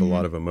evokes a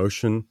lot of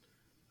emotion.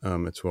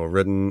 It's well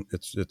written.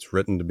 It's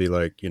written to be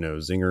like,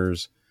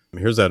 zingers.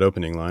 Here's that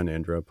opening line,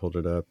 Andrew. I pulled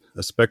it up.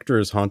 A specter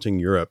is haunting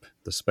Europe,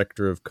 the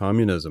specter of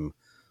communism.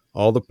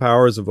 All the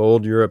powers of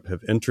old Europe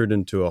have entered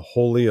into a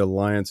holy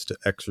alliance to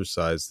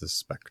exorcise this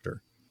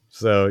specter.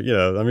 So,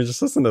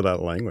 just listen to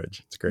that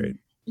language. It's great.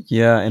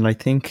 Yeah, and I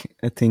think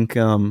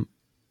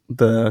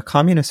the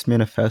Communist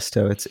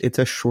Manifesto, it's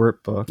a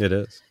short book. It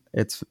is.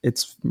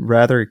 It's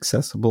rather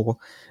accessible.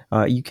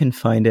 You can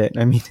find it.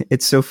 I mean,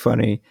 it's so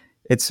funny.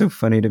 It's so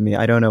funny to me.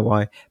 I don't know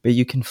why, but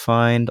you can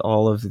find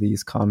all of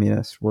these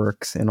communist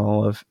works in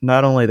all of,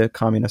 not only the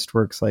communist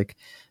works like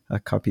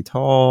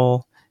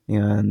Capital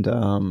and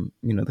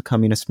the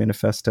Communist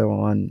Manifesto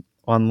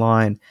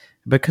online,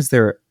 because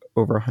they're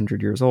over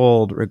 100 years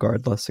old,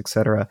 regardless,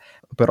 etc.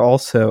 But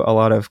also a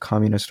lot of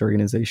communist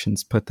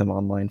organizations put them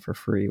online for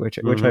free, which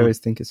I always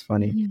think is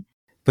funny. Mm-hmm.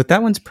 But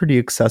that one's pretty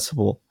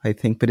accessible, I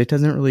think, but it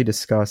doesn't really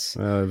discuss...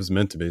 it was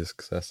meant to be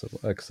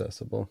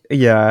accessible.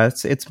 Yeah,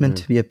 it's meant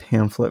to be a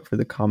pamphlet for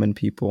the common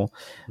people.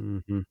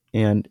 Mm-hmm.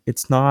 And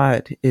he's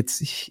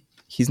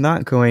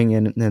not going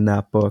in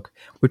that book,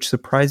 which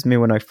surprised me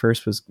when I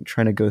first was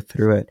trying to go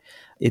through it.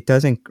 It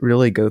doesn't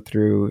really go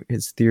through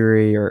his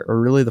theory or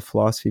really the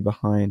philosophy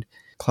behind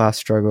class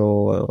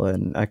struggle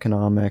and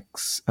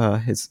economics,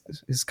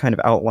 his kind of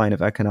outline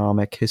of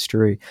economic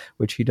history,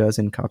 which he does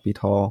in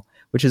Capital,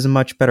 which is a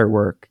much better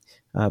work,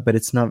 but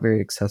it's not very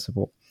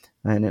accessible.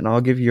 And I'll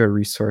give you a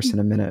resource in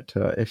a minute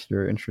if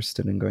you're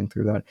interested in going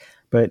through that.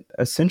 But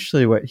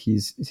essentially what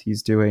he's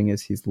doing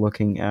is he's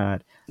looking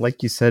at,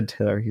 like you said,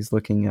 Taylor, he's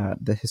looking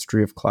at the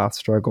history of class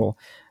struggle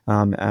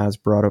as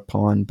brought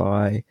upon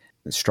by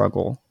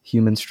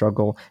human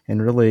struggle,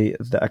 and really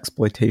the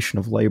exploitation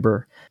of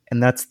labor.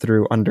 And that's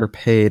through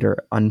underpaid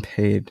or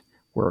unpaid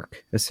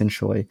work,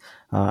 essentially.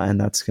 And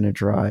that's going to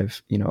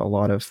drive, a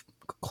lot of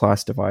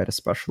class divide,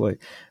 especially.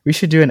 We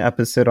should do an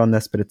episode on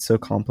this, but it's so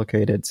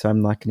complicated, so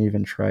I'm not going to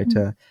even try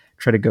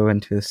to go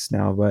into this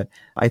now. But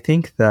I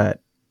think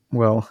that,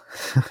 well,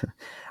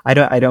 I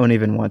don't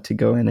even want to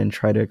go in and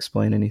try to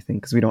explain anything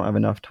because we don't have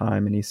enough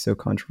time, and he's so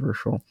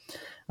controversial.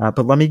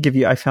 But let me give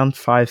you, I found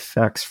 5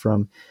 facts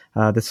from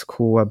this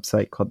cool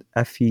website called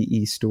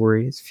FEE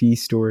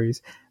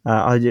Stories.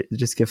 I'll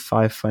just give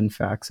 5 fun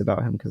facts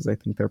about him because I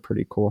think they're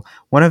pretty cool.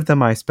 One of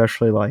them I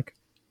especially like.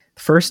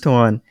 The first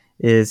one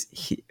is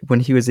when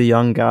he was a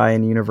young guy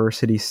in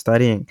university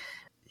studying,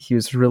 he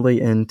was really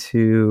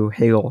into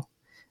Hegel.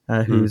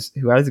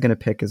 who I was going to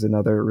pick as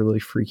another really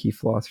freaky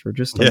philosopher,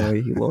 just on the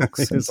way he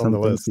looks and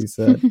some things he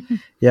said.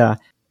 Yeah.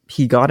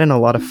 He got in a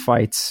lot of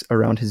fights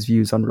around his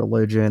views on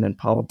religion and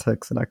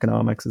politics and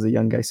economics as a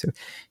young guy. So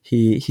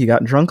he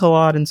got drunk a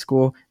lot in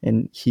school,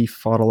 and he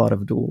fought a lot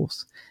of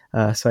duels.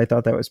 So I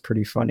thought that was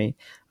pretty funny.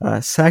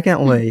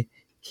 Secondly,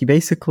 he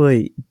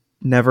basically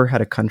never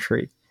had a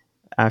country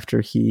after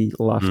he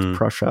left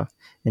Prussia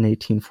in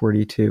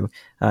 1842.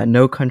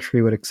 No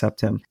country would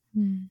accept him.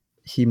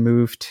 He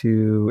moved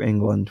to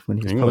England when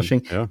he was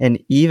publishing. Yeah.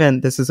 And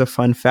even, this is a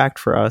fun fact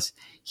for us,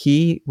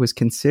 he was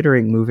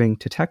considering moving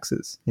to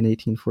Texas in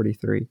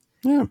 1843.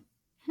 Yeah.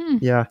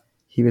 Yeah.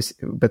 He was,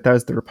 but that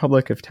was the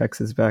Republic of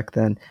Texas back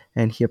then.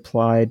 And he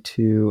applied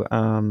to,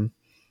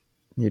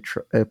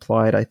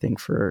 applied, I think,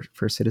 for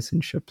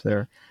citizenship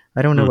there.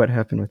 I don't know what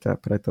happened with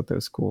that, but I thought that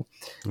was cool.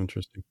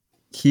 Interesting.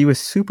 He was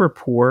super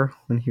poor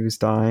when he was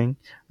dying,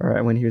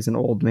 or when he was an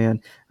old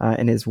man,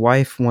 and his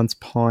wife once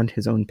pawned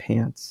his own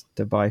pants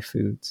to buy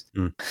foods.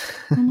 Oh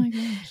my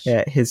gosh!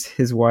 Yeah,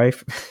 his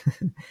wife,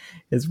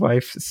 his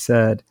wife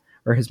said,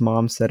 or his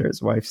mom said, or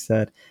his wife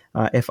said,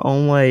 if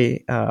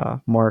only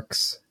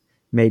Marx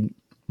made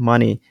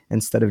money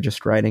instead of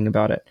just writing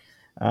about it.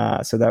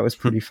 So that was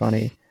pretty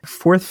funny.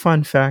 Fourth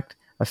fun fact: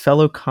 a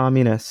fellow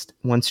communist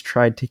once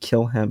tried to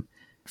kill him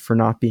for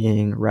not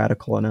being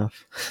radical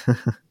enough.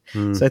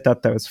 So I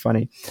thought that was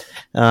funny.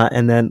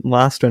 And then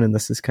last one, and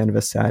this is kind of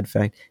a sad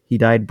fact, he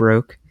died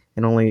broke,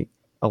 and only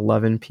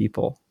 11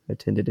 people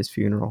attended his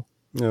funeral.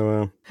 Oh,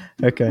 wow.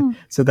 Okay,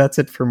 so that's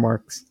it for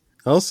Marx.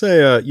 I'll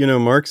say,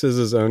 Marx is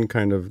his own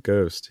kind of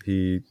ghost.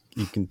 He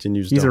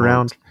continues to He's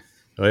around.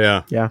 Oh,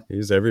 yeah. Yeah.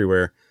 He's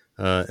everywhere.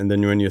 And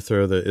then when you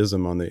throw the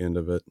ism on the end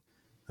of it,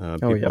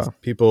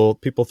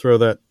 people throw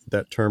that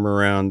term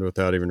around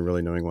without even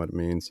really knowing what it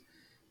means.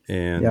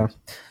 And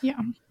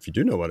if you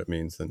do know what it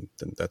means, then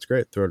that's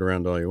great. Throw it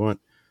around all you want.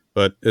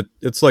 But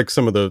it's like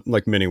some of the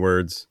many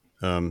words.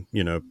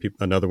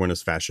 Another one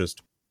is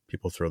fascist.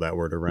 People throw that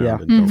word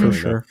around and don't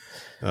really know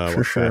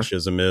what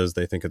fascism is.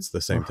 They think it's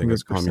the same 100%. Thing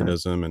as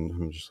communism, and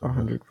I'm just like,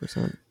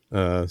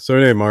 100%. So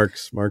anyway,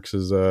 Marx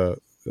is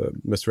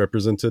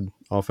misrepresented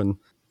often.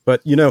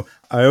 But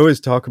I always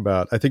talk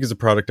about. I think he's a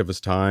product of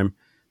his time.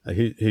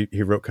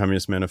 He wrote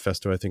Communist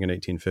Manifesto, I think, in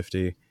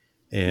 1850.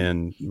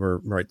 And we're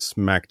right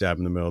smack dab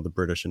in the middle of the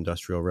British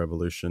Industrial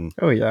Revolution.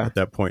 Oh, yeah. At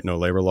that point, no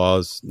labor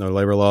laws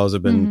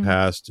have been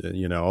passed.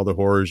 All the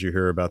horrors you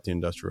hear about the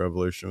Industrial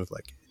Revolution with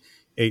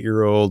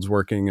 8-year-olds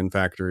working in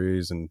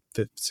factories and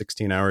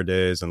 16-hour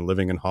days and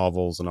living in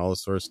hovels and all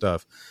this sort of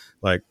stuff.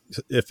 Like,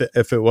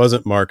 if it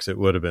wasn't Marx, it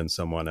would have been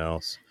someone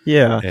else.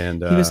 Yeah.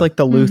 And he was like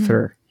the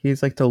Luther.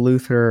 He's like the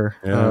Luther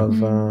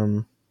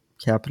of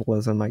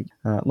capitalism.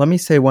 Let me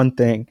say one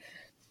thing.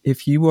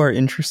 If you are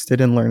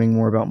interested in learning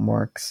more about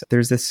Marx,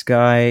 there's this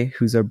guy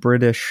who's a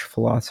British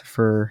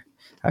philosopher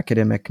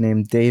academic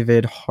named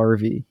David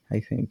Harvey, I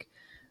think.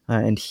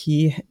 And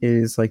he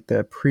is like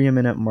the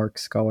preeminent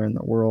Marx scholar in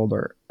the world,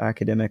 or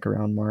academic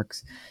around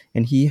Marx.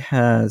 And he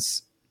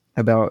has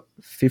about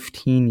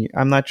 15 years,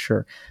 I'm not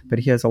sure, but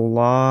he has a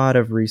lot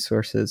of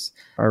resources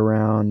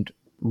around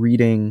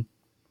reading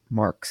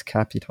Marx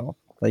Capital.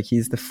 Like,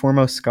 he's the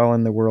foremost scholar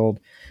in the world.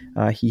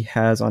 He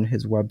has on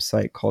his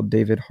website called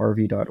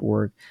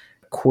davidharvey.org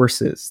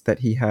courses that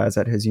he has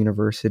at his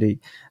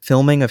university,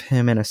 filming of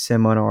him in a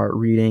seminar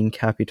reading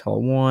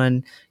Capital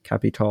 1,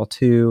 Capital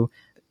 2,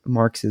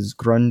 Marx's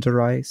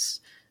Grundreis,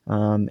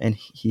 and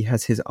he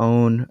has his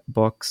own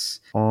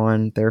books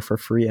on there for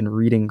free and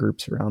reading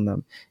groups around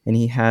them. And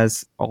he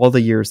has all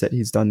the years that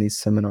he's done these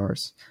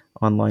seminars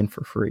online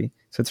for free.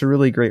 So it's a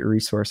really great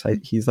resource.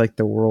 He's like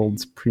the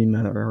world's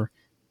premier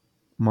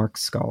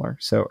Marx scholar.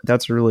 So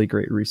that's a really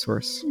great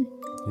resource.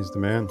 He's the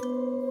man.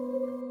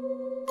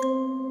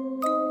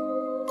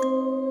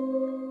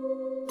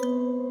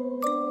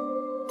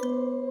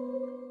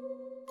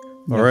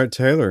 Yeah. All right,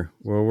 Taylor.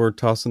 Well, we're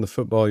tossing the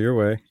football your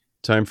way.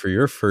 Time for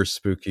your first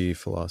spooky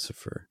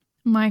philosopher.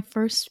 My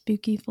first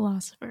spooky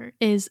philosopher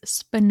is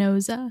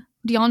Spinoza.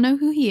 Do y'all know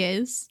who he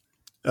is?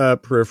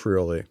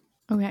 Peripherally.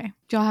 Okay.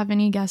 Do y'all have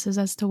any guesses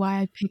as to why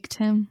I picked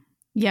him?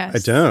 Yes. I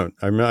don't.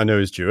 I know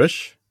he's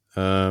Jewish.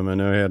 I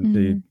know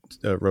he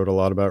wrote a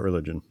lot about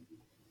religion.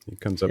 He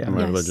comes up in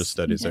my religious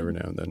studies every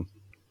now and then.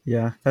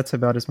 Yeah, that's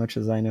about as much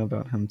as I know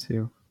about him,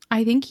 too.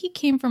 I think he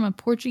came from a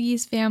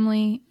Portuguese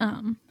family,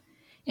 and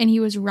he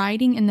was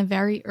writing in the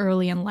very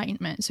early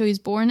Enlightenment. So he's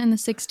born in the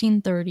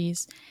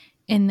 1630s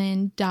and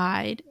then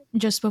died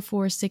just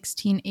before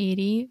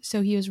 1680.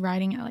 So he was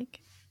writing at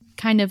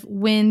kind of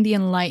when the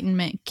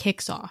Enlightenment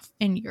kicks off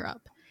in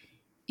Europe.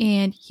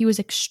 And he was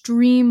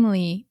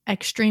extremely,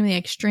 extremely,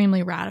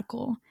 extremely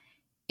radical.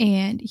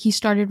 And he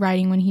started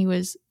writing when he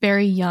was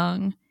very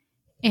young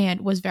and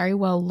was very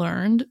well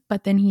learned.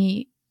 But then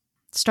he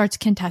starts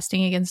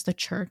contesting against the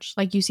church,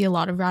 like you see a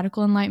lot of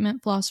radical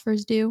Enlightenment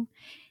philosophers do.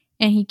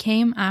 And he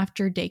came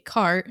after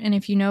Descartes. And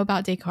if you know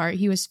about Descartes,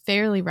 he was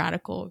fairly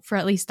radical for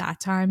at least that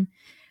time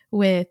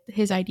with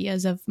his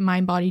ideas of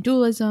mind-body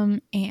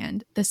dualism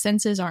and the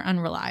senses are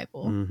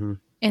unreliable. Mm-hmm.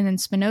 And then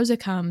Spinoza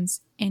comes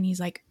and he's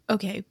like,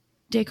 okay,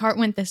 Descartes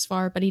went this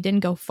far, but he didn't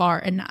go far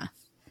enough.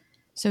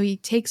 So he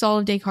takes all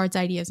of Descartes'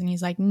 ideas and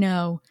he's like,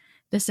 no,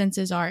 the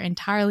senses are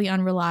entirely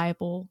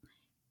unreliable,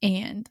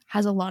 and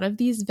has a lot of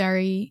these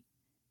very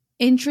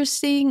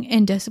interesting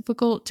and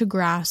difficult to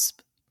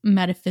grasp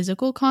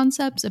metaphysical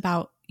concepts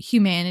about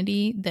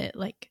humanity, that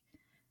like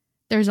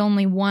there's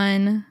only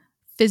one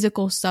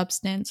physical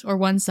substance or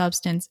one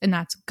substance, and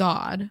that's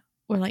God,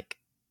 or like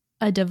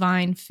a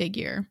divine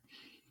figure.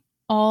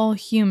 All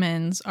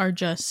humans are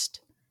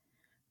just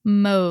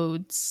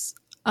modes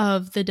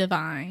of the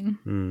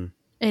divine,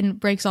 and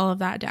breaks all of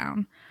that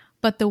down.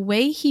 But the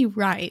way he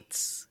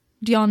writes,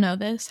 do y'all know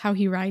this, how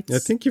he writes? I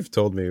think you've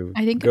told me.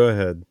 I think, go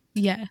ahead.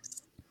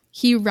 Yes.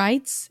 He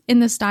writes in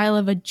the style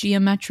of a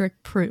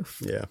geometric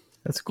proof. Yeah.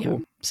 That's cool.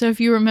 Yeah. So if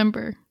you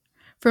remember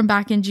from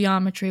back in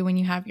geometry, when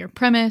you have your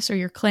premise or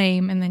your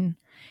claim and then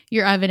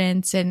your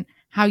evidence and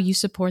how you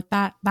support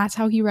that, that's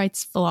how he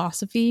writes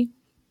philosophy.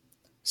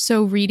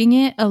 So reading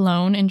it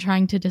alone and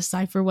trying to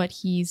decipher what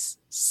he's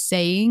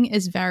saying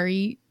is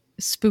very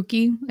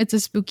spooky. It's a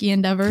spooky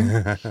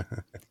endeavor.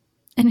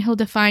 And he'll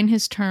define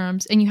his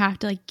terms, and you have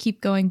to like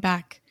keep going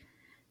back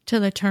to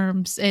the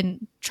terms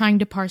and trying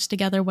to parse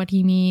together what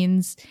he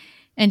means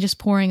and just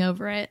poring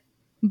over it.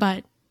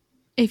 But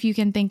if you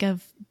can think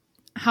of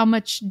how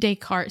much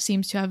Descartes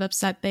seems to have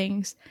upset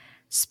things,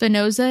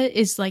 Spinoza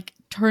is like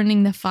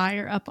turning the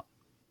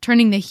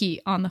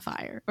heat on the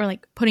fire, or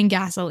like putting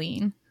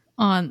gasoline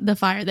on the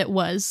fire that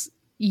was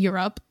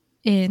Europe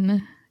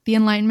in the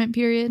Enlightenment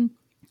period.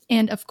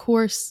 And of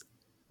course,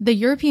 the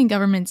European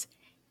governments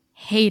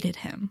hated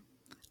him,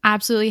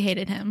 absolutely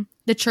hated him.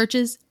 The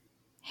churches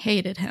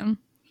hated him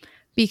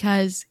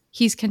because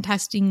he's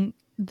contesting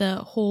the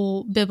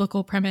whole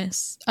biblical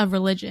premise of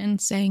religion,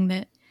 saying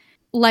that,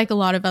 like a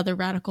lot of other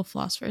radical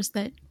philosophers,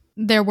 that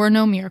there were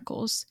no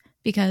miracles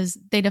because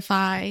they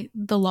defy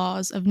the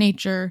laws of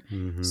nature.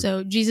 Mm-hmm.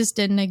 So Jesus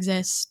didn't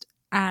exist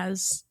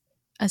as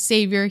a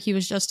savior. He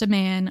was just a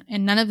man,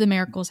 and none of the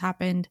miracles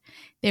happened.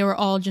 They were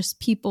all just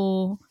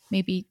people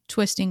maybe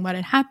twisting what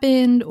had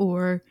happened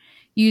or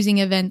using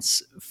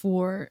events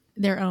for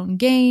their own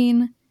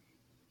gain.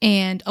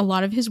 And a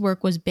lot of his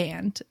work was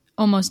banned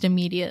almost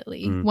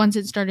immediately. Once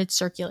it started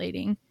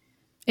circulating,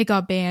 it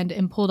got banned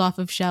and pulled off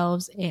of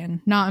shelves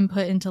and not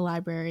put into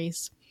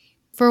libraries.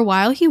 For a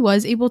while, he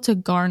was able to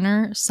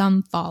garner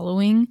some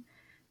following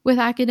with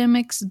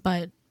academics,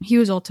 but he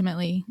was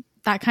ultimately,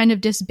 that kind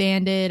of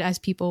disbanded as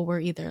people were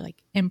either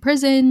like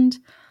imprisoned,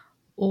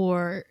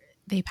 or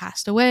they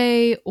passed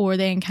away, or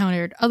they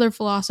encountered other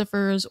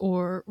philosophers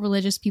or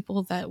religious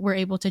people that were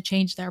able to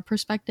change their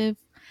perspective.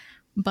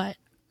 But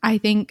I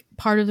think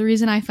part of the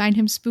reason I find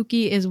him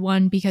spooky is,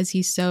 one, because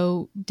he's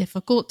so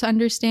difficult to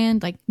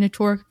understand, like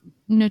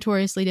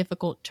notoriously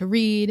difficult to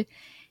read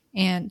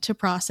and to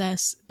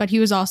process. But he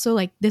was also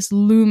like this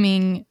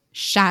looming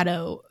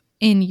shadow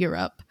in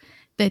Europe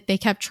that they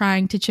kept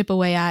trying to chip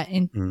away at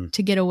and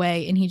to get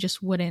away, and he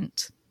just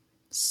wouldn't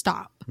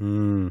stop.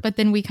 But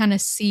then we kind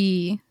of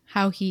see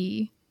how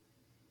he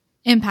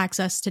impacts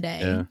us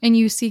today. Yeah. And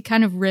you see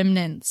kind of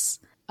remnants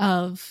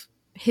of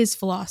his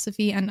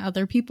philosophy and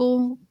other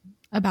people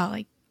about,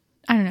 like,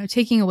 I don't know,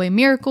 taking away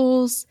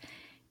miracles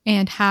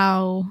and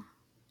how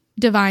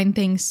divine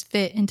things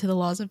fit into the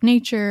laws of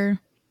nature.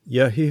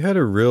 Yeah, he had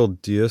a real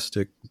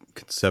deistic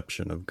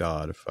conception of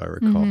God, if I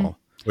recall,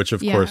 which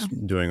of course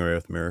doing away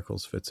with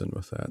miracles fits in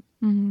with that.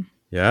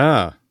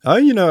 Yeah.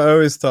 I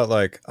always thought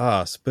like,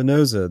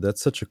 Spinoza,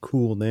 that's such a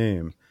cool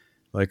name.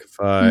 Like if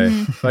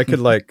I could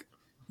like,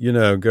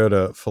 go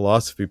to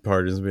philosophy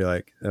parties and be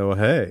like, oh,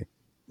 hey,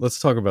 let's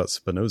talk about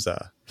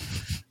Spinoza.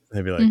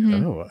 They'd be like,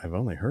 oh, I've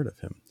only heard of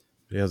him,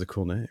 but he has a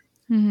cool name.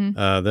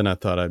 Then I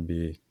thought I'd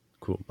be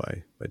cool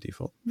by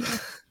default.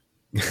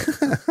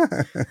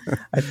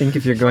 I think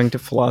if you're going to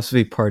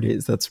philosophy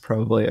parties, that's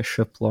probably a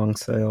ship long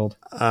sailed.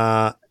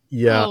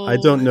 Yeah, I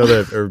don't know that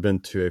I've ever been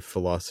to a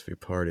philosophy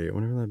party. I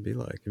wonder what that'd be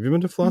like. Have you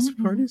been to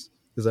philosophy parties?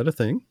 Is that a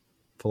thing?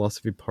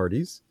 Philosophy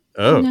parties?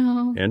 Oh,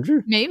 no.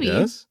 Andrew? Maybe.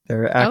 Yes?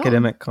 They're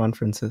academic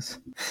conferences.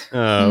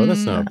 Oh,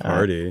 that's not a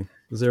party.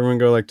 Does everyone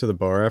go like to the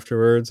bar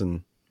afterwards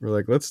and we're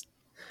like, let's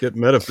get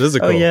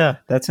metaphysical? Oh, yeah,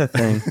 that's a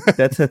thing.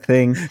 That's a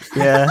thing.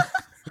 Yeah.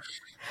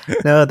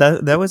 No,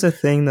 that was a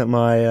thing that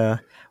my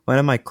one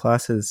of my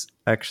classes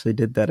actually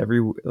did that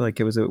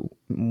it was a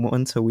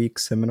once a week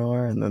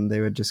seminar, and then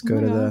they would just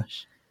go to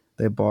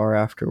the bar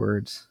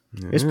afterwards.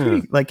 Yeah.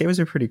 It was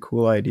a pretty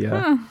cool idea.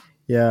 Huh.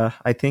 Yeah,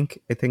 I think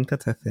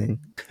that's a thing.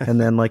 And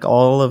then like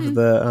all of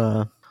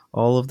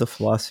the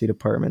philosophy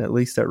department, at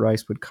least at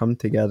Rice, would come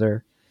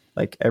together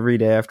like every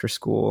day after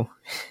school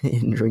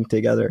and drink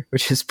together,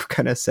 which is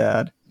kind of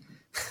sad.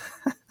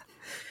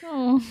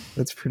 Oh,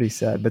 that's pretty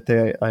sad. But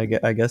I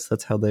guess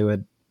that's how they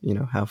would,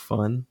 have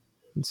fun.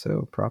 And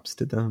so props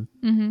to them.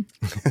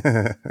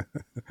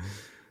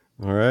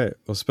 All right.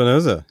 Well,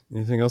 Spinoza.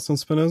 Anything else on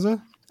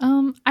Spinoza?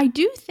 I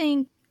do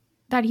think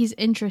that he's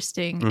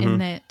interesting in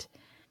that,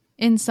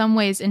 in some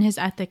ways, in his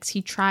ethics,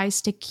 he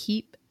tries to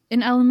keep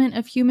an element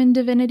of human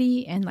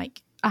divinity and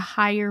like a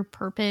higher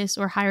purpose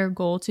or higher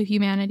goal to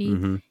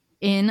humanity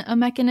in a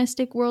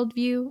mechanistic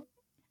worldview.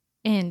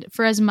 And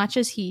for as much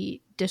as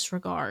he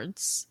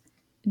disregards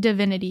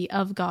divinity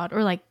of God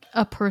or like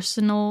a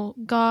personal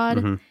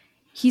God,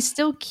 he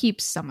still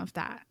keeps some of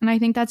that. And I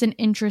think that's an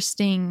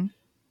interesting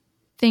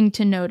thing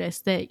to notice,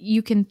 that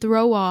you can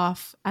throw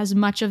off as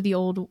much of the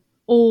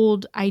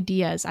old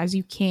ideas as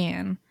you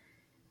can,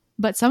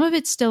 but some of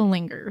it still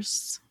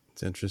lingers.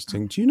 It's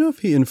interesting. Do you know if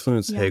he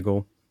influenced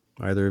Hegel?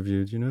 Either of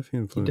you? Do you know if he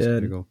influenced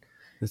Hegel?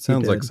 It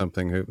sounds like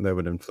something that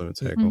would influence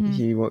Hegel.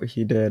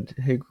 He did.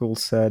 Hegel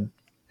said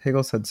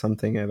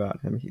something about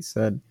him. He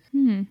said,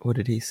 what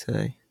did he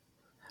say?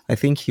 I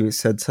think he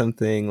said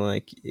something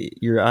like,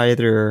 you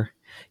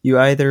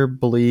either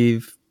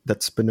believe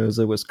that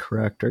Spinoza was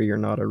correct or you're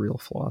not a real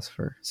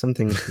philosopher.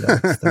 Something to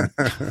that extent.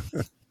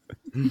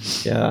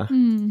 Yeah.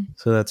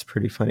 So that's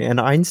pretty funny. And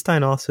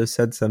Einstein also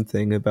said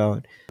something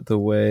about the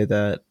way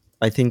that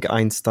I think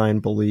Einstein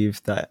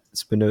believed that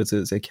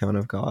Spinoza's account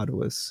of God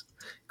was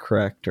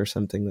correct or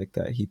something like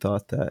that. He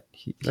thought that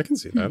I can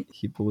see that.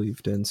 He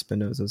believed in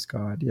Spinoza's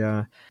God.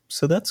 Yeah.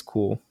 So that's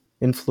cool.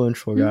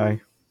 Influential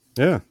guy.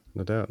 Yeah,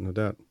 no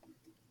doubt.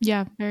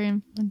 Yeah, very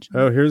influential.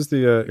 Oh, here's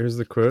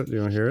the quote. Do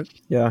you want to hear it?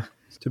 Yeah.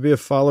 To be a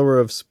follower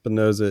of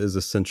Spinoza is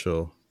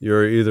essential.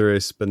 You're either a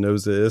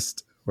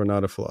Spinozaist or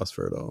not a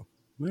philosopher at all.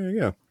 There you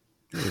go.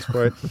 It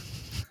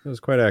was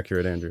quite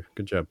accurate, Andrew.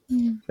 Good job.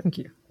 Thank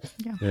you.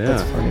 Yeah.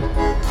 That's funny.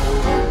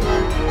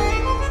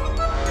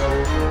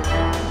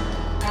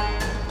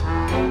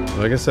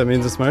 Well, I guess that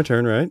means it's my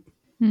turn, right?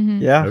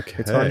 Yeah, okay.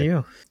 It's on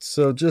you.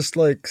 So just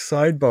like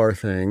sidebar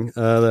thing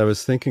that I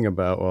was thinking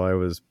about while I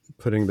was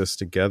putting this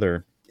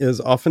together is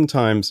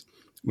oftentimes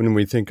when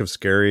we think of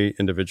scary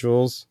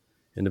individuals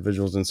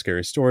in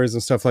scary stories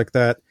and stuff like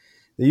that,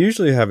 they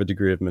usually have a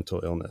degree of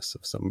mental illness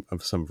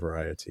of some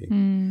variety.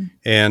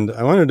 And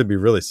I wanted to be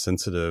really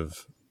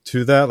sensitive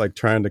to that, like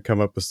trying to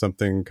come up with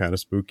something kind of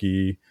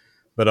spooky,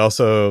 but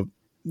also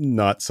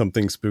not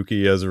something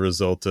spooky as a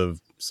result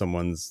of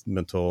someone's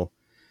mental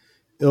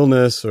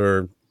illness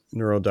or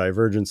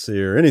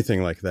neurodivergency or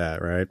anything like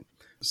that, right?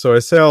 So I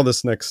say all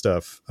this next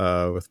stuff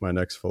with my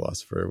next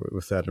philosopher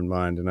with that in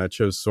mind, and I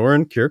chose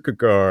Soren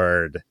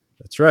Kierkegaard.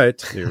 That's right,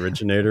 the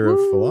originator of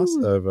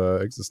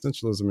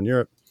existentialism in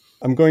Europe.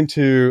 I'm going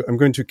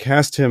to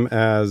cast him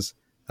as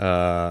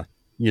a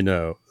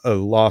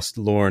lost,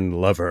 lorn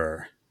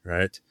lover,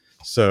 right?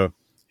 So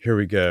here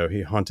we go.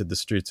 He haunted the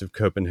streets of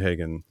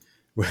Copenhagen,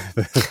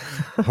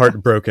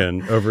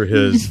 heartbroken over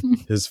his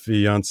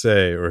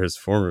fiancée or his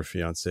former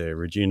fiancée,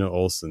 Regina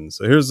Olsen.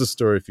 So here's the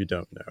story if you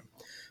don't know.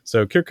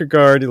 So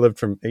Kierkegaard, he lived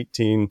from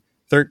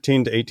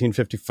 1813 to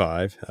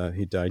 1855.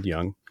 He died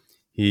young.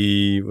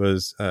 He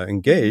was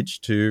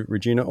engaged to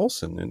Regina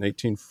Olsen in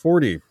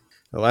 1840. It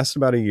lasted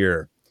about a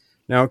year.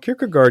 Now,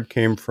 Kierkegaard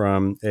came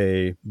from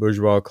a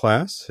bourgeois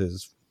class.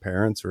 His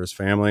parents or his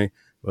family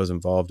was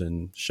involved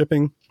in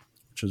shipping,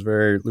 which was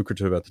very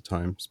lucrative at the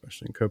time,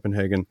 especially in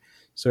Copenhagen.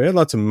 So he had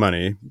lots of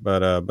money,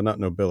 but not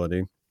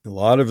nobility. A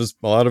lot of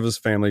his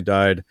family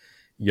died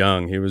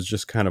young. He was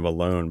just kind of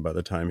alone by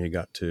the time he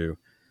got to,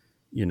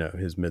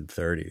 his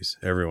mid-30s.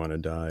 Everyone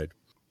had died.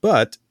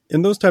 But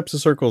in those types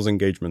of circles,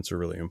 engagements are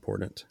really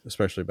important,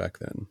 especially back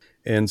then.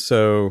 And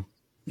so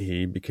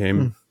he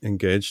became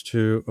engaged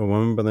to a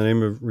woman by the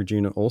name of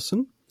Regina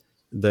Olsen.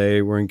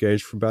 They were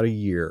engaged for about a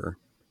year.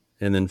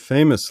 And then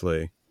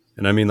famously,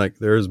 and I mean, like,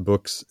 there's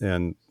books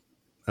and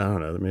I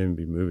don't know, there may even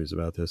be movies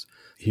about this.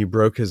 He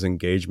broke his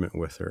engagement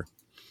with her,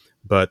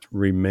 but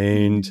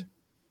remained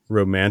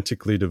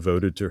romantically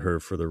devoted to her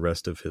for the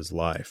rest of his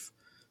life.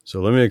 So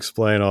let me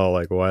explain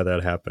why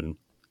that happened.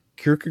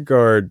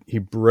 Kierkegaard, he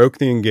broke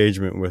the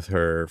engagement with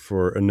her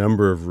for a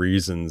number of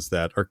reasons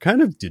that are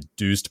kind of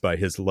deduced by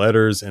his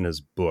letters and his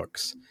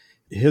books.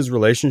 His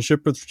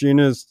relationship with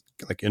Regina is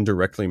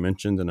indirectly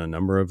mentioned in a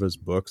number of his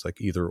books, like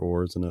Either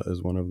Or is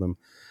one of them.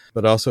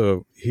 But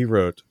also he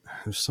wrote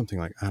something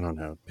like, I don't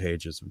know,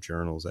 pages of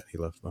journals that he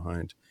left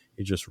behind.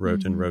 He just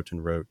wrote and wrote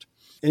and wrote.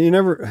 And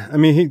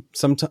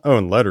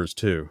and letters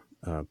too.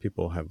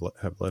 People have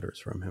letters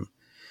from him.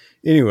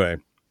 Anyway,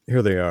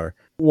 here they are.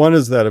 One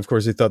is that, of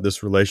course, he thought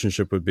this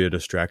relationship would be a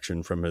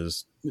distraction from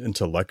his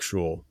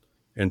intellectual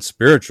and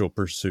spiritual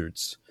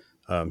pursuits.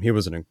 He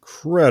was an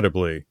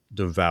incredibly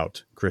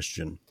devout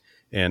Christian.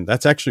 And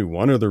that's actually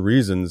one of the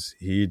reasons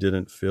he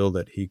didn't feel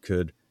that he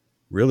could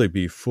really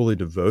be fully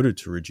devoted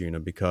to Regina,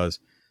 because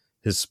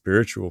his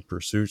spiritual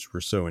pursuits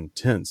were so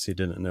intense. He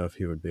didn't know if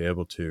he would be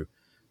able to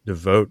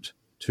devote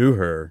to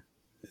her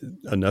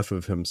enough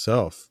of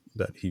himself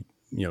that he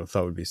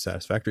thought would be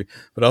satisfactory,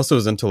 but also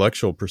his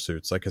intellectual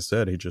pursuits. Like I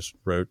said, he just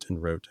wrote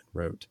and wrote and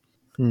wrote.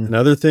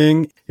 Another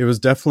thing, he was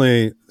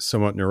definitely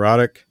somewhat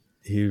neurotic.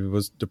 He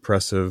was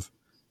depressive,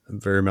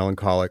 very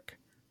melancholic,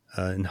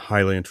 and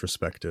highly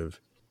introspective.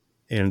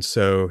 And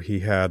so he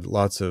had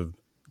lots of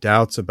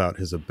doubts about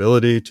his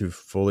ability to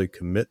fully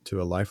commit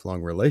to a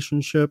lifelong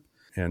relationship,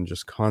 and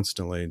just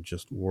constantly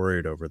just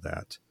worried over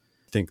that.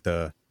 I think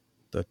the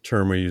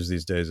term we use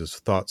these days is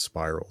thought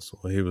spirals.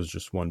 Well, he was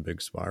just one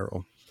big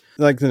spiral.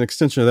 Like an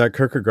extension of that,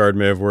 Kierkegaard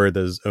may have worried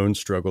that his own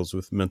struggles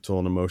with mental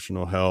and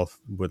emotional health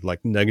would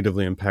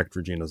negatively impact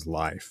Regina's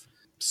life.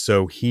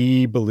 So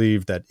he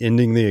believed that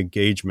ending the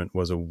engagement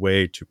was a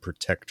way to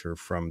protect her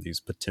from these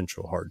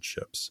potential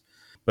hardships.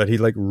 But he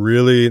like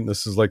really,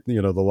 this is like,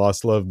 the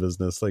lost love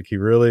business. Like he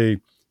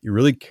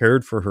really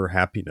cared for her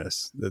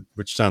happiness,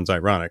 which sounds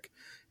ironic.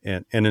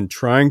 And in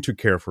trying to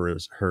care for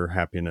her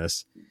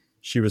happiness,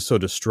 she was so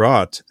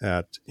distraught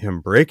at him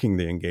breaking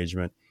the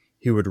engagement,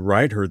 he would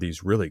write her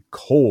these really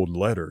cold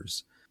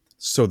letters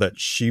so that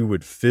she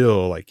would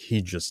feel like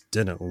he just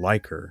didn't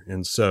like her.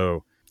 And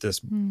so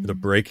the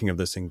breaking of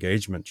this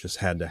engagement just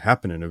had to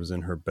happen, and it was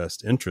in her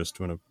best interest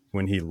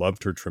when he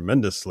loved her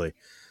tremendously.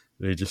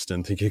 He just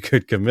didn't think he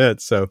could commit.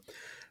 So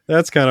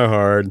that's kind of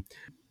hard.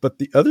 But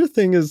the other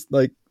thing is,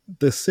 like,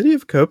 the city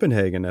of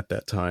Copenhagen at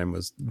that time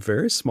was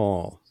very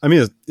small. I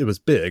mean, it was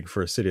big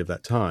for a city of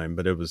that time,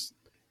 but it was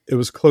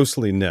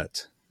closely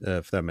knit,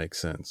 if that makes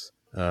sense.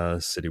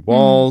 City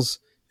walls.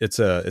 It's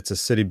a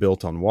city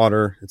built on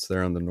water. It's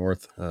there on the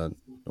North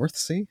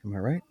Sea. Am I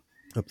right?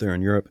 Up there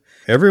in Europe.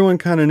 Everyone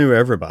kind of knew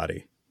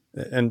everybody.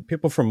 And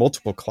people from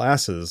multiple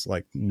classes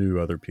like knew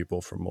other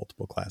people from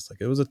multiple classes. Like,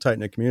 it was a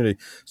tight-knit community.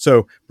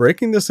 So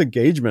breaking this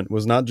engagement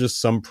was not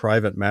just some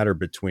private matter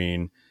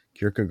between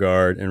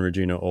Kierkegaard and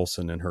Regina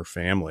Olsen and her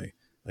family.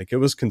 Like, it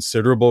was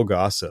considerable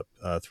gossip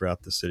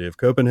throughout the city of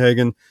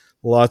Copenhagen.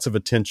 Lots of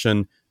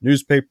attention.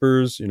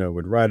 Newspapers,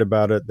 would write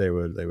about it. They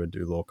would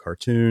do little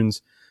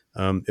cartoons.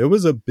 It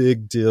was a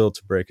big deal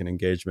to break an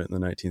engagement in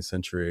the 19th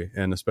century,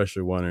 and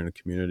especially one in a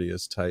community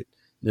as tight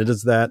knit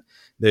as that.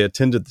 They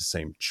attended the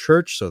same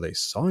church, so they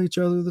saw each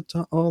other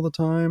all the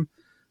time.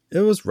 It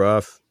was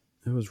rough.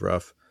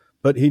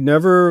 But he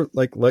never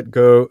let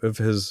go of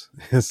his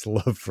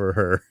love for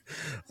her.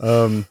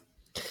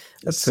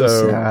 That's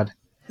so sad.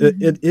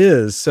 It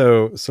is.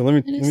 So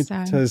let me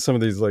tell you some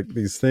of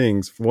these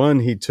things.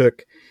 One, he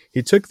took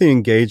the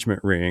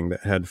engagement ring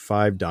that had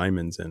 5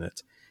 diamonds in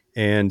it,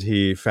 and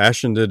he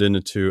fashioned it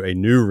into a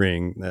new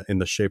ring in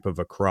the shape of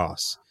a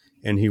cross,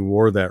 and he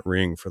wore that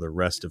ring for the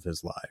rest of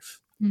his life.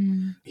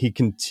 He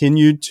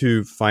continued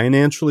to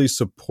financially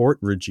support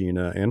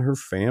Regina and her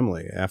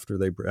family after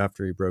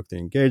he broke the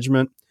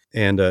engagement.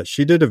 And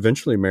she did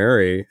eventually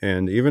marry,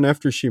 and even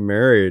after she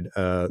married,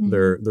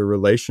 their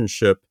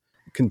relationship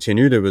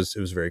continued. It was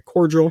very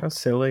cordial. How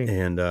silly!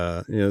 And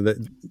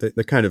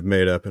they kind of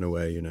made up in a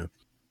way,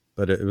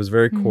 but it was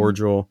very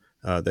cordial.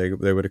 They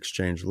would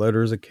exchange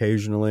letters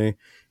occasionally,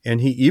 and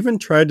he even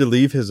tried to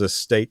leave his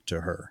estate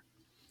to her.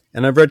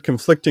 And I've read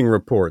conflicting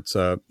reports.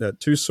 That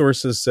 2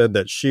 sources said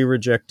that she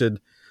rejected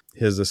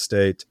his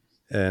estate,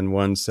 and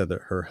one said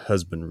that her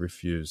husband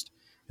refused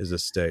his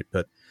estate.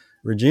 But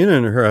Regina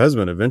and her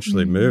husband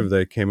eventually moved.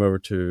 They came over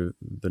to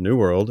the New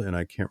World, and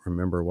I can't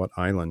remember what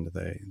island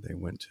they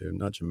went to,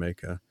 not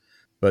Jamaica,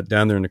 but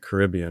down there in the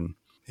Caribbean.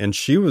 And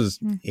she was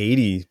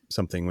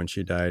 80-something when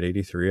she died,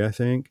 83, I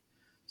think.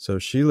 So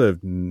she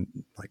lived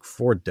like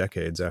 4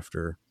 decades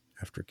after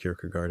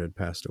Kierkegaard had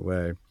passed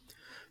away.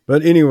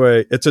 But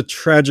anyway, it's a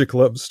tragic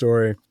love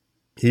story.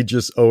 He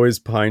just always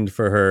pined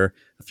for her.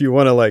 If you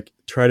want to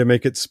try to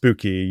make it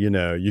spooky,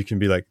 you can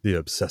be like the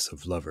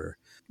obsessive lover.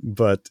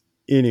 But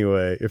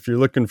anyway, if you're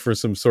looking for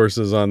some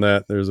sources on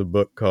that, there's a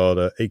book called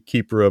A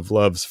Keeper of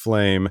Love's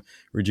Flame,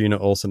 Regina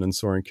Olsen and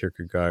Soren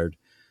Kierkegaard,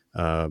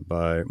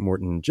 by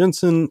Morten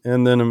Jensen.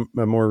 And then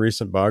a more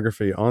recent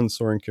biography on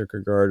Soren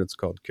Kierkegaard. It's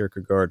called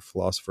Kierkegaard,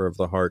 Philosopher of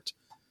the Heart,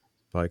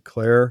 by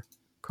Claire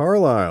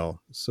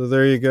Carlisle. So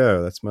there you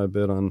go. That's my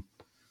bit on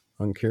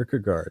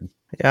Kierkegaard.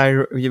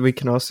 Yeah, we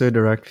can also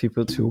direct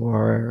people to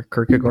our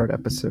Kierkegaard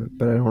episode,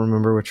 but I don't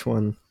remember which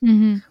one,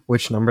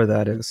 which number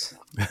that is.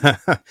 I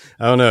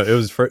don't know. It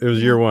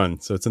was year 1,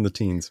 so it's in the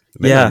teens.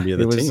 It may not be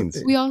the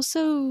teens. We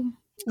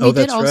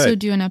did also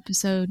do an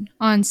episode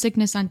on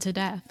Sickness Unto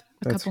Death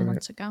a couple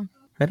months ago.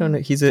 I don't know.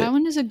 That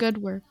one is a good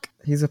work.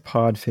 He's a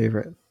pod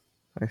favorite,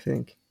 I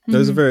think.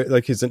 There's a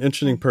very he's an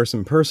interesting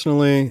person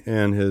personally,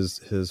 and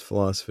his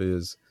philosophy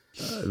is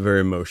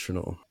very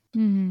emotional.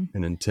 And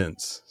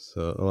intense,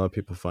 so a lot of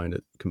people find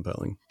it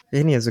compelling.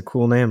 And he has a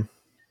cool name.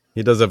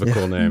 He does have a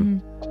cool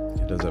name.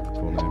 He does have a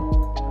cool name.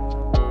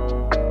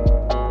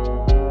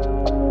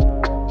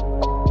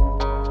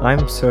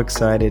 I'm so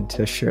excited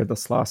to share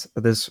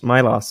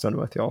my last one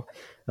with y'all.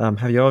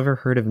 Have y'all ever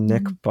heard of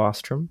Nick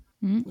Bostrom?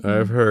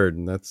 I've heard,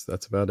 and that's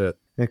about it.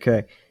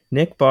 Okay,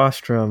 Nick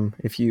Bostrom.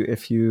 If you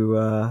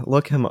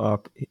look him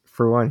up,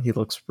 for one, he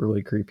looks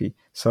really creepy.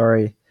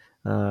 Sorry,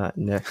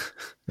 Nick,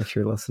 if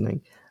you're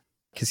listening.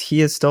 Because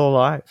he is still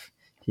alive.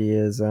 He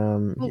is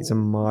he's a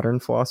modern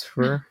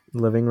philosopher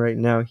living right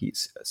now.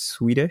 He's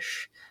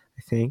Swedish,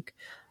 I think,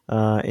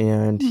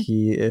 and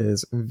he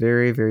is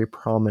very, very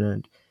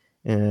prominent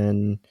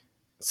in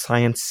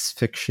science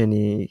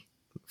fiction-y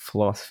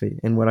philosophy.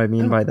 And what I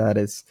mean by that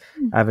is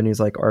avenues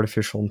like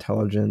artificial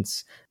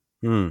intelligence,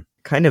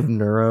 kind of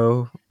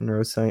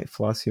neuroscience,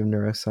 philosophy of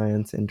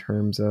neuroscience in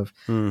terms of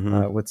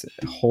what's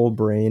whole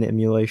brain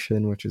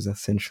emulation, which is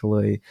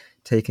essentially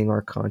taking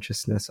our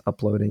consciousness,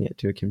 uploading it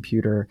to a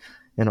computer,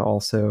 and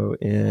also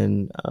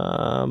in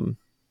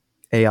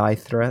AI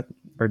threat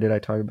or did I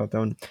talk about that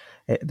one?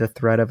 The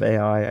threat of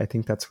AI. I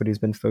think that's what he's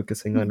been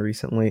focusing on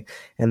recently.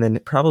 And then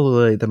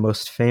probably the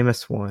most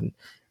famous one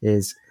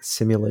is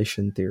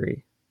simulation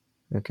theory.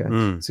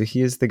 Okay. So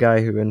he is the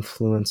guy who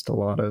influenced a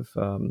lot of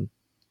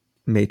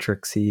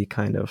matrixy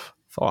kind of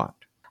thought.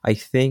 I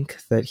think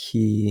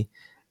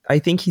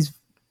he's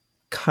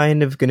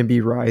kind of going to be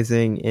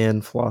rising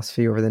in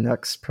philosophy over the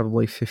next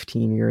probably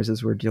 15 years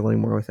as we're dealing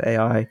more with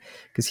AI,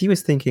 because he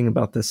was thinking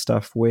about this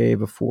stuff way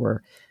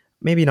before,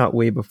 maybe not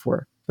way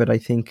before, but I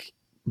think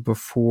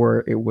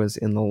before it was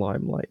in the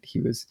limelight.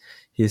 He was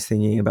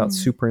thinking about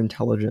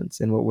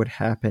superintelligence and what would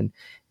happen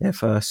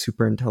if a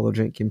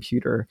superintelligent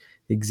computer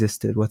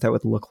existed, what that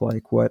would look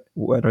like, what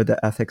are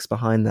the ethics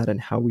behind that, and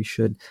how we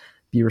should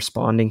be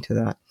responding to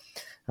that.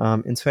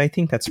 And so I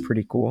think that's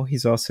pretty cool. He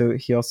also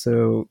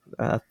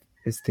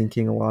is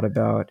thinking a lot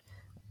about,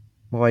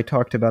 well, I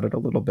talked about it a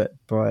little bit,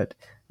 but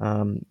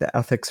the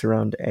ethics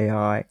around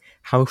AI.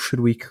 How should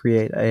we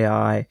create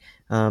AI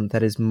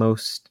that is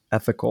most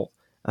ethical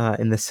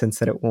in the sense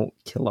that it won't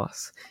kill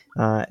us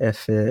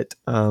if it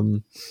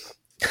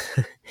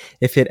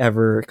if it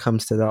ever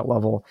comes to that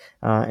level?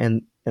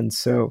 And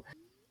so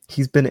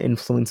he's been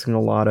influencing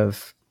a lot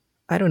of,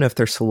 I don't know if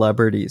they're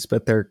celebrities,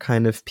 but they're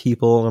kind of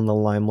people in the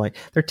limelight.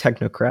 They're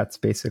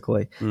technocrats,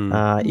 basically.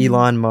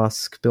 Elon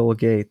Musk, Bill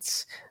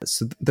Gates.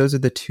 So those are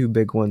the two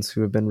big ones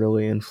who have been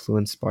really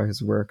influenced by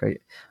his work.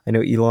 I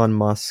know Elon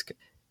Musk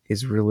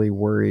is really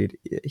worried.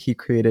 He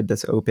created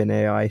this open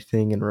AI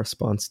thing in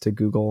response to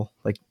Google,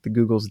 like the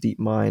Google's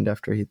DeepMind,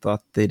 after he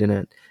thought they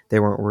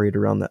weren't worried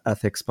around the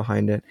ethics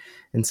behind it.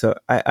 And so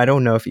I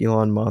don't know if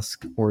Elon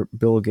Musk or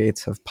Bill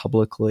Gates have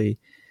publicly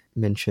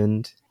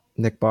mentioned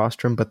Nick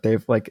Bostrom, but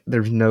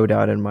there's no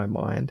doubt in my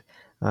mind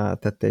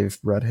that they've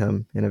read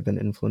him and have been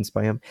influenced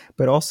by him.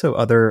 But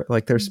also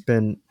there's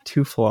been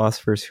two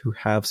philosophers who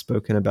have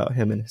spoken about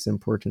him and his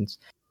importance,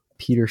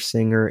 Peter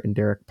Singer and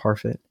Derek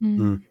Parfit.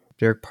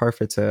 Derek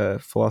Parfit's a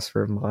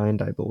philosopher of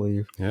mind, I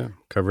believe. Yeah,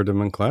 covered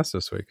him in class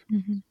this week.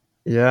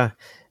 Yeah,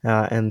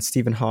 and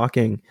Stephen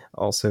Hawking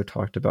also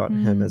talked about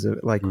him as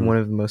one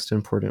of the most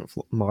important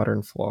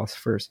modern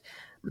philosophers.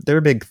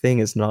 Their big thing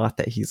is not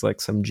that he's like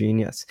some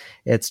genius.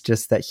 It's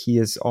just that he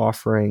is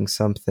offering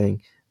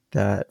something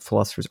that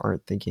philosophers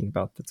aren't thinking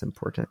about that's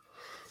important.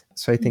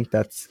 So I think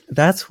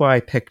that's why I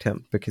picked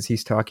him, because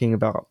he's talking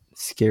about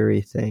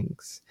scary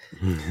things.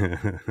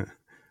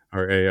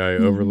 Our AI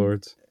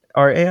overlords.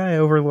 Our AI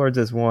overlords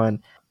is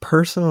one.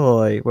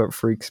 Personally, what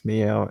freaks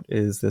me out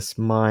is this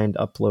mind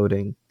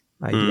uploading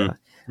idea.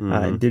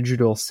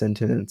 Digital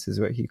sentence is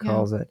what he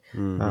calls it.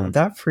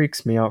 That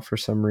freaks me out for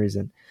some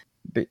reason.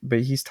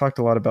 But he's talked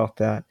a lot about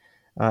that.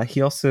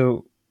 He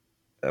also,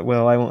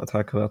 well, I won't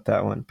talk about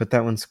that one, but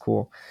that one's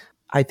cool.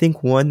 I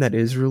think one that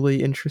is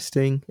really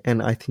interesting,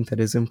 and I think that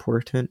is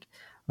important,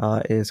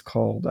 is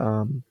called,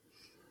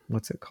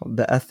 what's it called?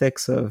 The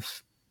Ethics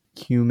of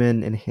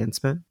Human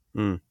Enhancement.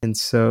 And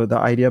so the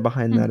idea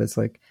behind that is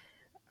like,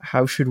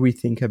 how should we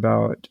think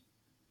about,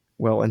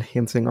 well,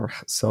 enhancing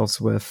ourselves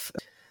with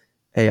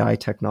AI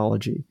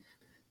technology?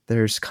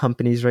 There's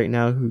companies right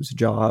now whose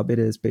job it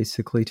is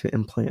basically to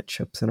implant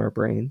chips in our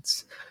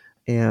brains,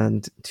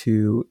 and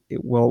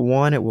it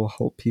will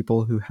help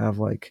people who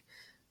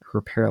who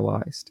are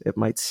paralyzed. It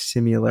might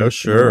stimulate. Oh,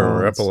 sure,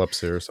 or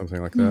epilepsy or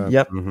something like that.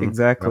 Yep,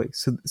 exactly.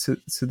 Yep.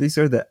 So these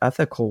are the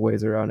ethical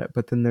ways around it,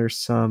 but then there's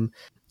some.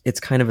 It's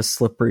kind of a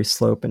slippery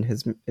slope in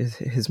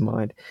his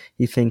mind.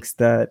 He thinks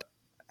that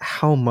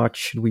how much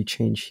should we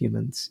change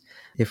humans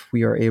if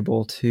we are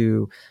able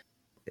to?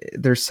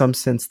 There's some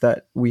sense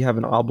that we have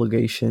an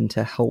obligation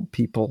to help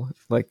people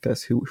like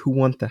this who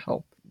want the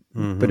help.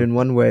 But in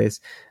one ways,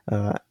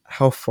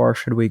 how far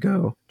should we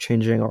go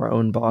changing our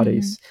own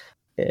bodies?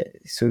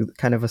 So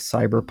kind of a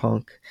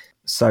cyberpunk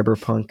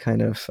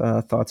kind of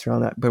thoughts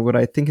around that. But what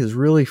I think is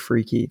really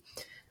freaky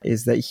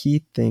is that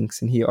he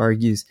thinks and he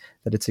argues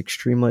that it's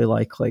extremely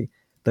likely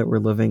that we're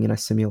living in a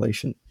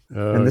simulation.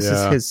 And this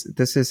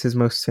is his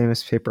most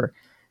famous paper.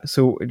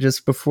 So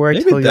just before I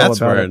tell you all about it,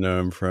 that's where I know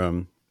him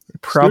from.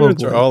 Probably.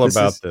 Students are all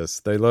about this.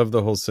 They love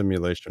the whole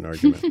simulation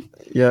argument.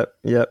 Yep.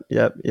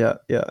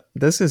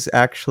 This is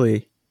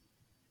actually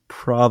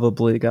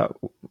probably got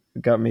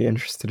me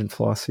interested in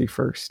philosophy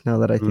first, now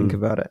that I think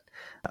about it.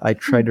 I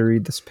tried to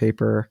read this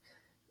paper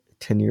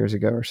 10 years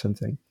ago or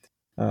something,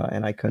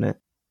 and I couldn't.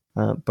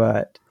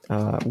 But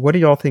what do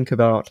y'all think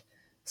about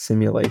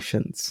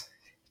simulations?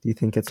 Do you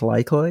think it's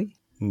likely?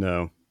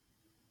 No.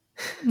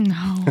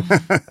 No.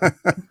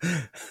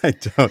 I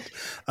don't.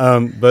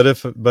 But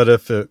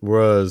if it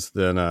was,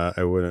 then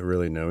I wouldn't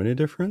really know any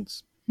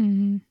difference.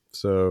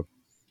 So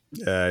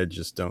I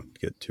just don't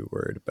get too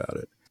worried about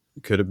it.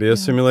 Could it be a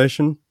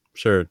simulation?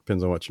 Sure. It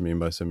depends on what you mean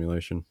by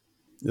simulation.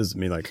 Does it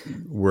mean like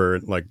we're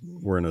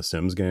in a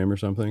Sims game or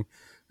something?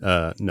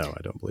 No,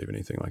 I don't believe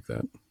anything like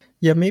that.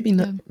 Yeah, maybe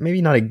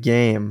not a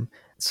game.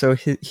 So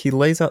he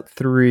lays out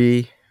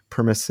three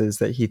premises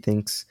that he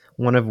thinks,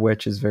 one of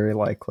which is very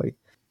likely.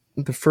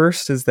 The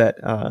first is that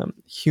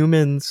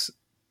humans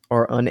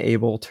are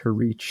unable to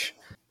reach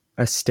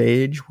a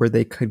stage where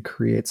they could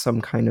create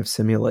some kind of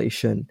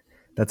simulation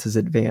that's as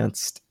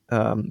advanced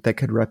that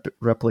could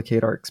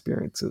replicate our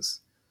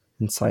experiences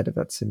inside of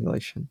that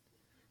simulation.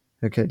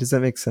 Okay, does that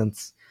make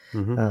sense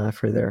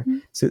for there? Mm-hmm.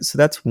 So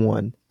that's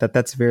one,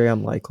 that's very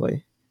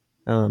unlikely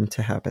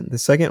to happen. The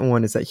second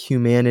one is that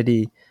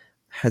humanity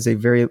has a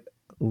very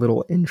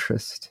little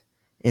interest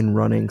in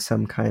running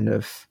some kind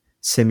of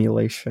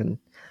simulation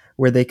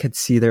where they could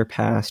see their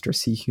past or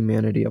see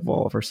humanity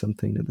evolve or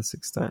something to this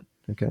extent.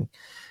 Okay.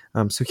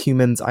 So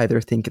humans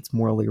either think it's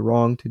morally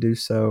wrong to do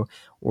so,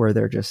 or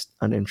they're just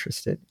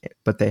uninterested,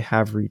 but they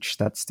have reached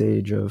that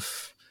stage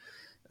of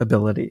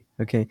ability.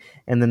 Okay.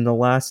 And then the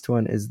last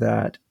one is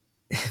that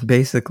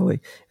basically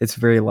it's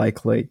very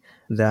likely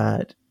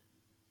that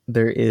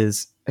there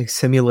is a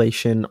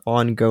simulation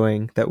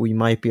ongoing that we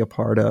might be a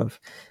part of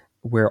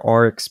where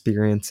our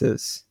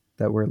experiences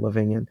that we're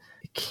living in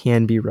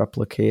can be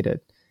replicated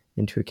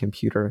into a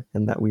computer,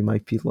 and that we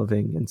might be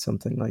living in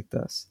something like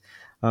this.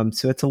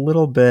 So it's a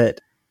little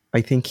bit,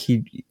 I think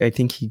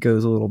he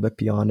goes a little bit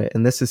beyond it,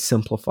 and this is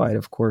simplified,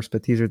 of course,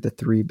 but these are the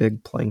three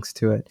big planks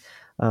to it.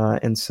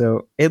 And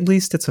so at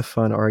least it's a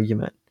fun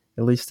argument.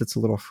 At least it's a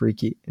little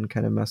freaky and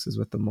kind of messes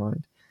with the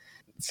mind.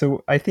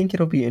 So I think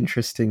it'll be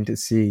interesting to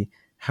see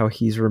how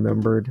he's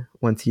remembered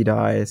once he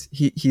dies.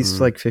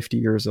 He's like 50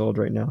 years old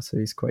right now, so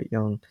he's quite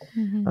young.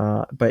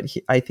 But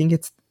I think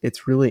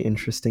it's really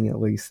interesting,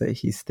 at least, that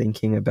he's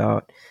thinking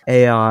about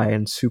AI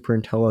and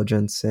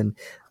superintelligence and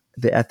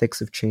the ethics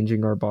of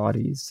changing our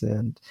bodies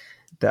and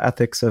the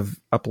ethics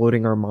of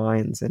uploading our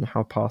minds and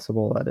how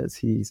possible that is.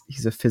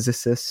 He's a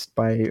physicist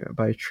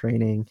by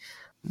training.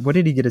 What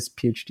did he get his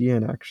PhD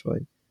in,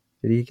 actually?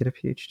 Did he get a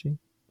PhD?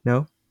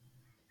 No?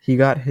 He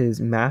got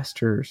his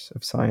master's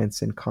of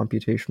science in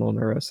computational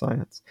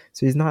neuroscience.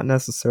 So he's not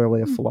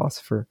necessarily a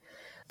philosopher,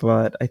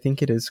 but I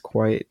think it is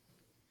quite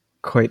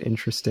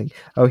interesting.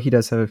 Oh, he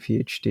does have a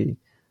PhD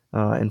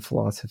in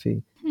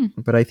philosophy.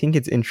 But I think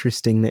it's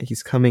interesting that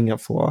he's coming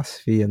at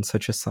philosophy in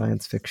such a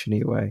science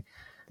fiction-y way.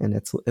 And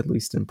it's at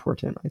least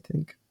important, I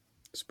think.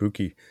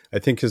 Spooky. I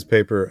think his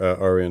paper,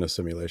 Are We in a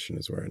Simulation,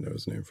 is where I know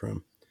his name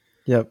from.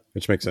 Yep.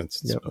 Which makes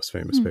sense. It's the most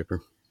famous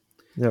paper.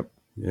 Yep.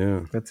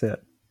 Yeah. That's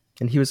it.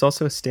 And he was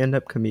also a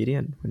stand-up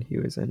comedian when he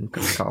was in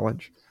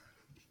college.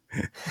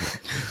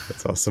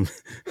 That's awesome.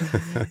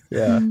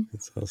 Yeah.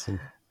 That's awesome.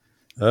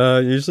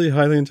 Usually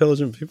highly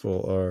intelligent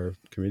people are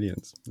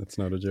comedians. That's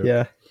not a joke.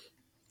 Yeah.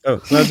 Oh,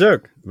 it's not a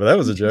joke. But that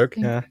was a joke.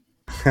 Yeah.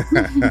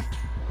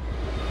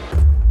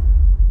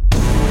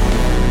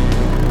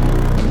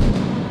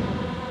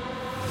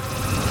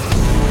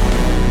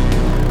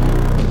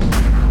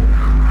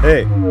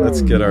 Hey,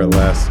 let's get our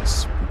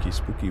last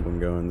spooky one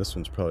going. This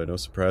one's probably no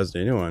surprise to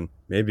anyone.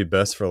 Maybe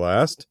best for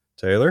last.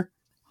 Taylor?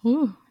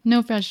 Ooh,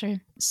 no pressure.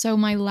 So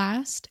my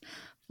last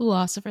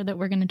philosopher that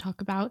we're going to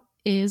talk about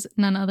is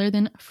none other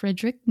than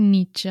Friedrich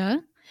Nietzsche,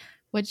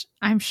 which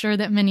I'm sure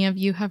that many of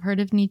you have heard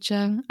of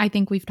Nietzsche. I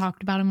think we've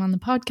talked about him on the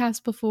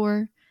podcast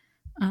before.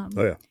 Oh,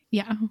 yeah.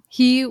 Yeah.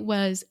 He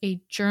was a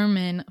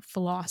German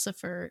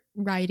philosopher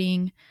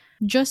writing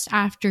just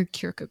after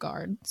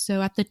Kierkegaard.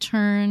 So at the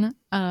turn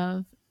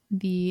of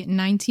the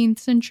 19th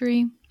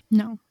century,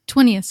 no,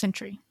 20th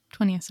century.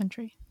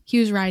 He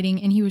was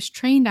writing, and he was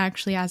trained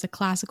actually as a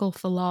classical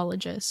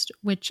philologist,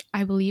 which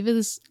I believe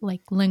is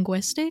like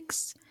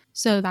linguistics.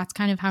 So that's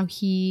kind of how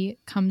he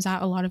comes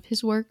at a lot of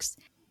his works.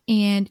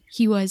 And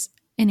he was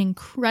an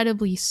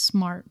incredibly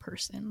smart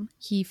person.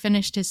 He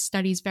finished his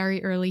studies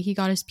very early. He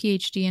got his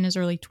PhD in his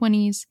early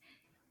 20s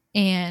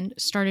and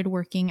started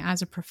working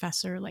as a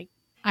professor. Like,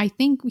 I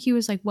think he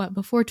was like, what,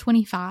 before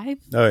 25?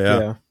 Oh, yeah.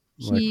 Yeah.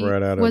 He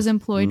was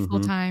employed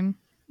full-time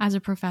as a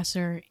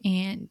professor,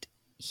 and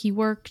he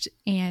worked,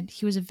 and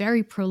he was a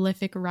very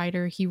prolific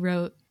writer. He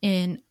wrote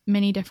in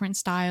many different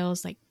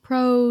styles like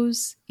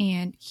prose,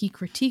 and he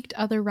critiqued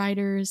other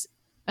writers,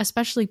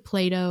 especially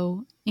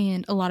Plato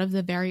and a lot of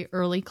the very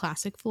early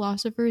classic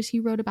philosophers he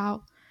wrote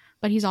about.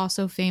 But he's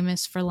also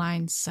famous for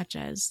lines such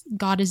as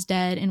 "God is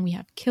dead and we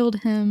have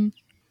killed him."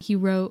 He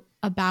wrote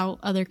about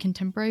other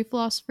contemporary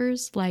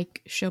philosophers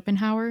like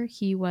Schopenhauer.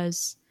 He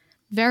was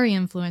very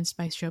influenced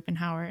by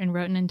Schopenhauer and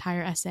wrote an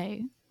entire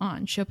essay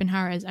on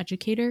Schopenhauer as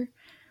educator,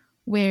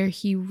 where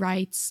he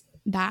writes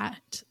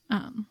that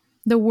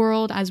the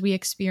world as we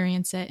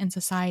experience it in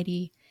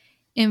society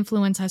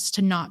influence us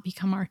to not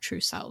become our true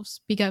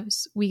selves,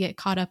 because we get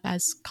caught up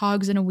as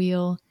cogs in a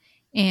wheel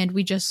and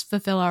we just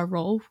fulfill our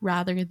role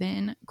rather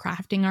than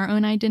crafting our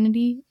own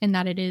identity, and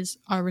that it is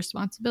our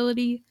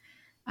responsibility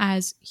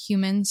as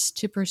humans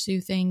to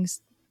pursue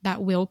things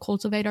that will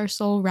cultivate our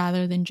soul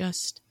rather than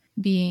just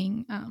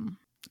being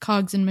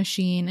cogs in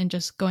machine and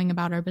just going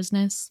about our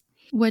business.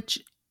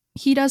 Which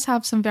he does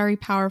have some very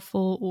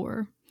powerful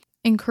or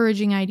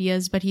encouraging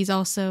ideas, but he's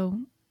also,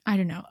 I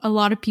don't know, a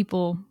lot of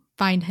people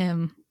find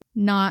him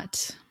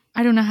not,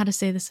 I don't know how to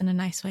say this in a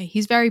nice way.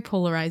 He's very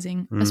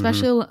polarizing,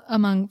 especially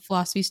among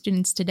philosophy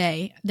students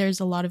today. There's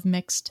a lot of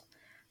mixed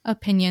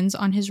opinions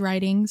on his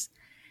writings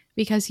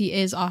because he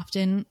is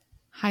often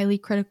highly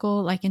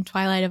critical. Like in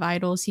Twilight of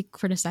Idols, he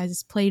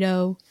criticizes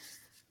Plato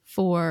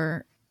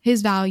for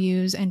his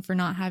values and for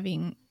not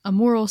having a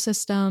moral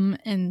system.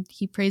 And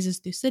he praises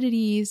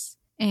Thucydides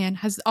and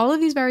has all of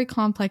these very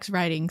complex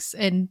writings.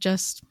 And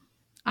just,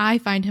 I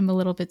find him a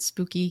little bit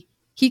spooky.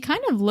 He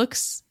kind of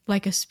looks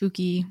like a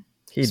spooky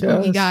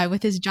guy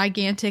with his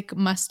gigantic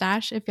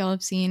mustache, if y'all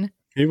have seen.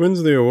 He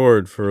wins the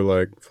award for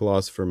like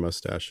philosopher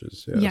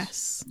mustaches.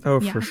 Yes.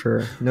 Oh, yeah. For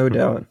sure. No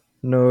doubt.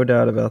 No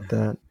doubt about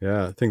that.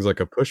 Yeah, things like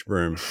a push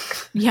broom.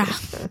 Yeah.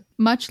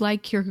 Much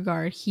like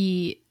Kierkegaard,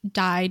 he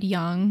died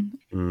young.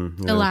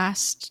 The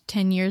last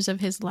 10 years of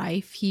his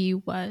life, he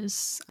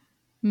was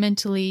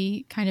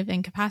mentally kind of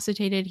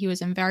incapacitated. He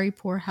was in very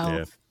poor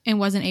health and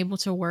wasn't able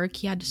to work.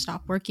 He had to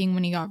stop working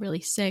when he got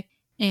really sick,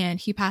 and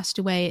he passed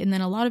away. And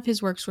then a lot of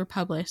his works were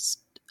published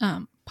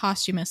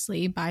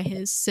posthumously by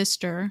his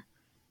sister.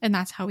 And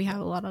that's how we have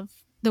a lot of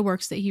the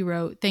works that he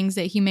wrote, things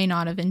that he may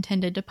not have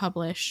intended to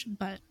publish,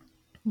 but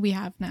we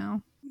have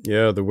now.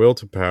 Yeah, The Will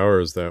to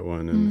Power is that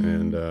one.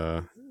 And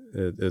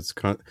it's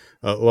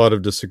a lot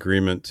of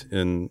disagreement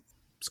in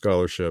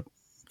scholarship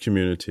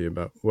community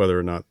about whether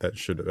or not that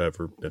should have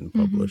ever been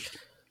published.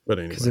 But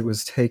anyway. Because it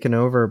was taken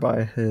over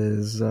by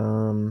his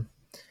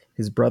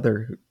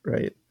brother,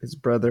 right? His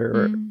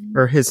brother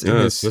or his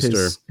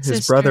sister.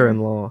 His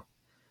brother-in-law.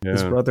 Yeah.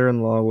 His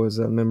brother-in-law was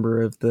a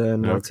member of the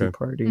Nazi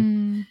party.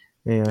 And,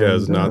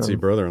 his Nazi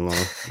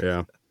brother-in-law.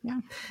 Yeah. Yeah.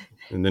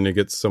 And then it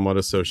gets somewhat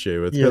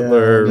associated with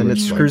Hitler. And it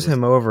screws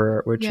him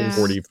over, which is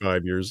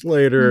 45 years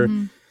later.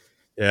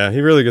 Yeah,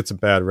 he really gets a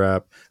bad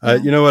rap.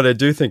 You know what I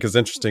do think is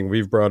interesting?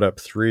 We've brought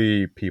up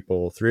three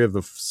people. 3 of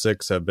the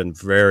 6 have been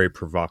very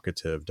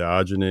provocative.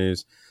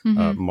 Diogenes,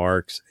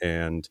 Marx,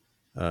 and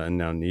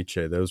now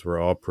Nietzsche. Those were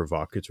all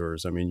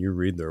provocateurs. I mean, you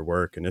read their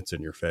work and it's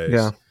in your face.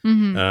 Yeah.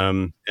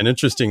 And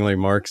interestingly,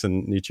 Marx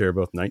and Nietzsche are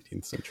both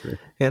 19th century.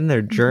 And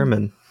they're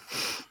German.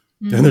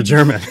 And they're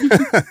German.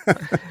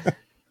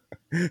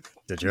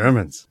 The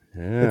Germans.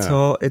 Yeah.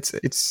 So that's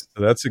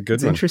a good one.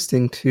 It's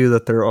interesting too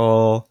that they're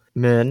all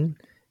men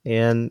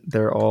and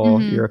they're all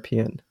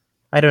European.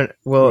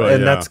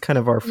 That's kind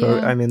of our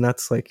I mean,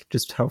 that's like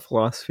just how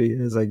philosophy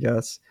is, I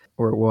guess,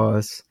 or it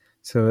was.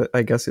 So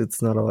I guess it's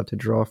not a lot to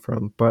draw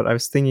from. But I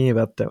was thinking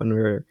about that when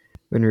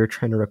we were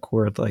trying to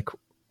record, like,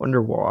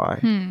 wonder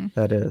why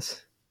that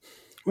is.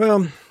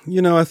 Well,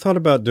 I thought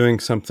about doing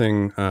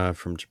something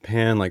from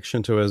Japan, like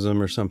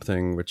Shintoism or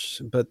something,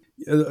 but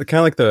kind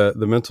of like the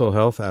mental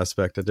health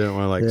aspect. I didn't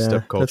want to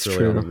step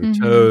culturally on their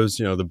toes.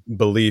 The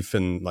belief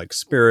in like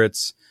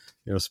spirits,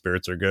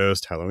 spirits are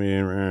ghosts,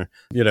 Halloween,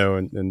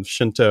 and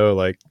Shinto,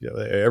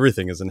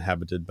 everything is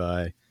inhabited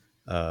by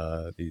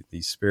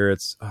these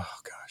spirits. Oh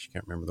gosh, I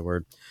can't remember the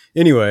word.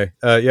 Anyway,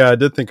 I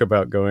did think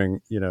about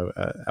going,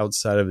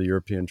 outside of the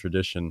European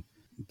tradition,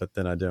 but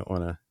then I didn't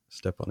want to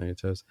step on any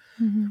toes.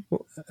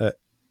 What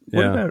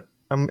about,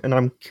 and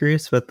I'm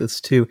curious about this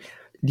too,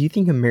 do you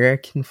think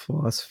American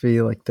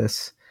philosophy, like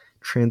this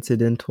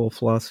transcendental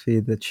philosophy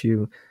that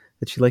you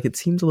like, it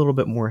seems a little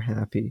bit more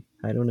happy?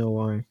 I don't know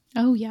why.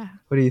 Oh yeah.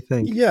 What do you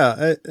think? Yeah,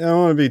 I don't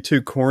want to be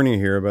too corny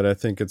here, but I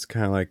think it's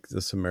kind of like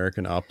this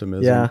American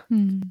optimism. Yeah.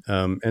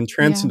 And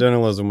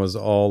transcendentalism was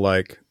all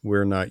like,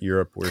 we're not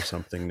Europe, we're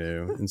something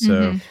new. And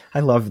so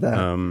I love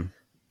that.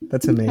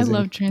 That's amazing. I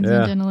love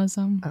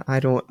transcendentalism.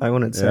 I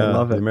wouldn't say I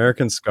love it. The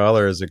American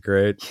Scholar is a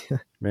great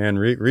man.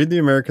 Read the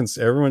Americans.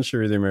 Everyone should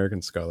read the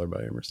American Scholar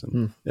by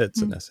Emerson.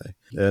 It's an essay,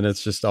 and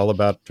it's just all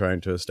about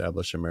trying to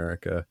establish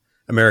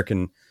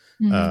American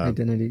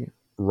identity,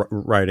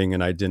 writing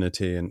and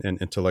identity and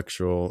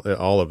intellectual,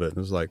 all of it. It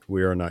was like,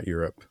 we are not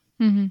Europe.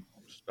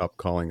 Stop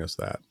calling us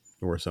that.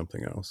 We're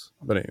something else.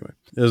 But anyway,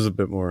 it is a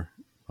bit more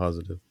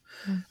positive.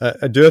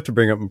 I do have to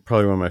bring up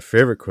probably one of my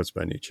favorite quotes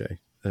by Nietzsche.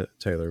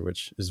 Taylor,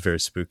 which is very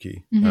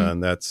spooky.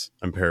 And that's,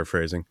 I'm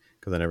paraphrasing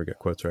because I never get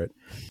quotes right.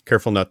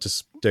 Careful not to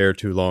stare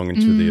too long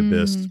into the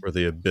abyss, or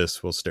the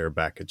abyss will stare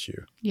back at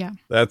you. Yeah.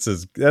 That's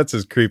as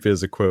creepy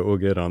as a quote we'll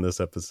get on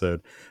this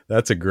episode.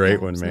 That's a great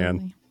one,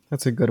 man.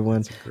 That's a good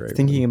one.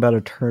 Thinking about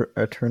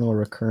eternal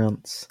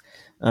recurrence,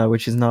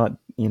 which is not,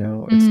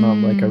 it's not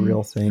like a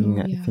real thing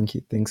I think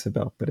he thinks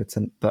about, but it's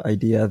the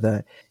idea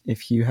that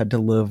if you had to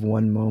live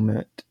one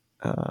moment,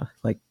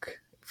 like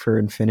for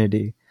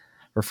infinity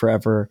or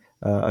forever,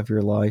 of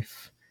your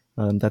life,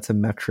 that's a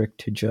metric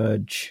to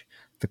judge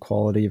the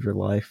quality of your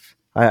life.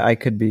 I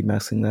could be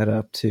messing that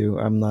up too.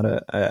 I'm not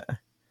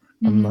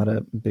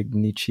a big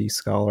Nietzsche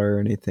scholar or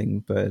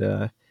anything,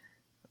 but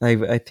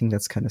I think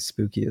that's kind of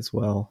spooky as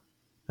well.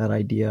 That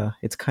idea,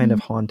 it's kind of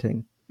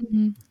haunting.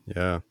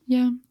 Yeah.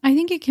 I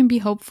think it can be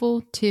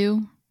hopeful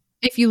too,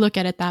 if you look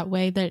at it that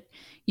way, that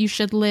you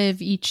should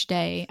live each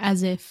day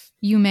as if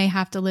you may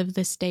have to live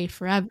this day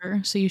forever.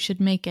 So you should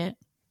make it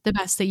the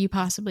best that you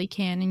possibly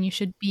can, and you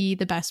should be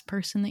the best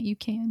person that you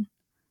can.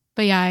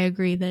 But I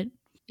agree that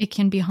it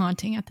can be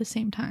haunting at the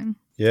same time.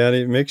 Yeah, and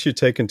it makes you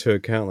take into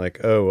account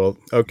like, oh, well,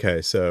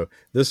 okay, so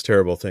this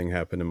terrible thing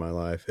happened in my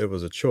life. It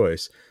was a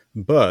choice,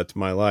 but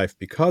my life,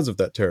 because of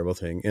that terrible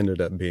thing, ended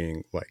up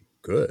being like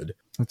good.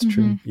 That's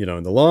true.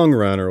 In the long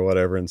run or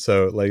whatever. And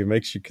so like it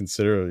makes you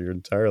consider your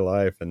entire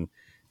life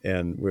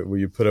and will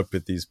you put up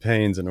with these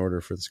pains in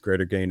order for this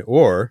greater gain,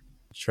 or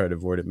try to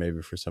avoid it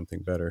maybe for something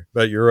better.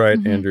 But you're right,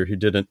 Andrew, he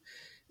didn't.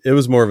 It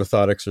was more of a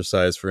thought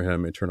exercise for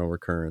him, eternal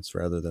recurrence,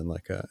 rather than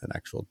like an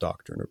actual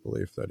doctrine or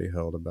belief that he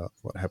held about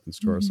what happens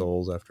to our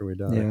souls after we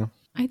die. Yeah.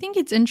 I think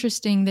it's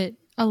interesting that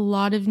a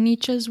lot of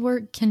Nietzsche's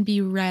work can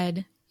be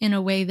read in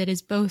a way that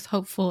is both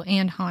hopeful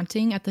and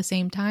haunting at the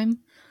same time,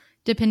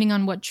 depending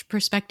on what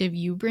perspective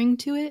you bring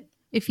to it.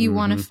 If you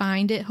want to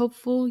find it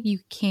hopeful, you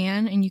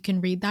can, and you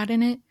can read that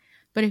in it.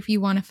 But if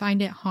you want to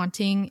find it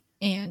haunting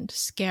and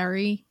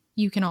scary,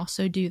 you can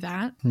also do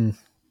that.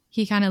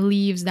 He kind of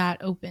leaves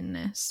that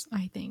openness,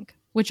 I think,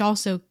 which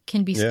also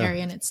can be scary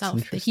in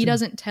itself. That he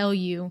doesn't tell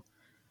you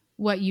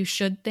what you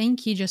should think.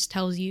 He just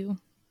tells you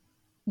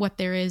what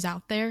there is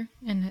out there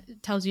and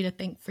tells you to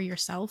think for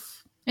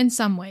yourself in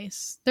some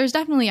ways. There's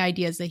definitely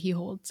ideas that he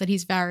holds that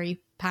he's very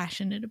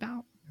passionate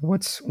about.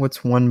 What's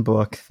one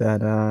book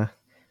that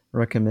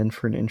recommend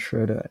for an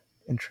intro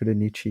to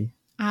Nietzsche?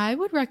 I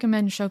would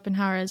recommend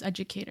Schopenhauer as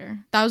Educator.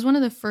 That was one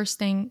of the first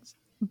things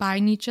by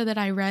Nietzsche that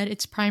I read.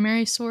 It's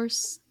primary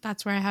source.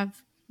 That's where I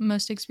have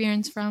most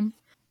experience from.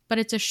 But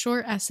it's a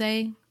short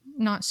essay,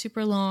 not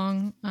super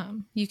long.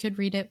 You could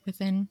read it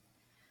within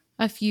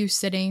a few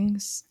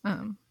sittings.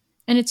 And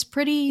it's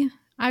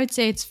I would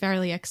say it's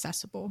fairly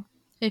accessible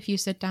if you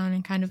sit down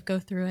and kind of go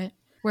through it.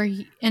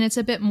 And it's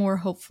a bit more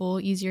hopeful,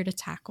 easier to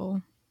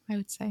tackle, I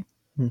would say.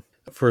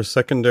 For a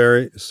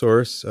secondary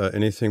source,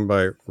 anything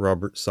by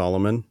Robert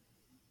Solomon.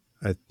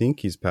 I think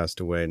he's passed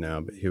away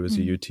now, but he was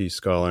a UT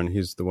scholar, and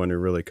he's the one who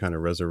really kind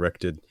of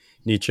resurrected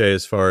Nietzsche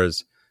as far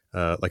as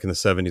like in the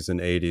 70s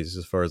and 80s,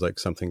 as far as like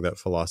something that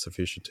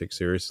philosophy should take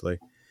seriously.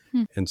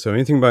 And so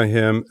anything by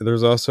him.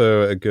 There's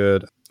also a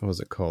good, what was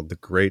it called? The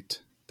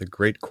Great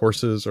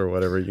Courses or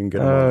whatever. You can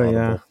get them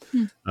on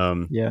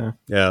Audible. Yeah.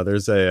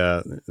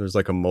 There's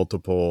like a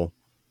multiple.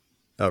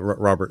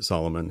 Robert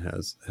Solomon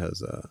has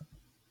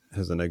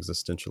an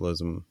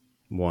existentialism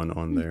one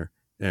on there,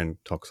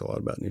 and talks a lot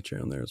about Nietzsche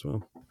on there as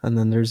well. And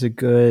then there's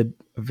a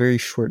very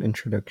short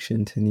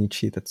introduction to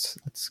Nietzsche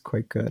that's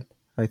quite good,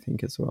 I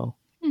think, as well.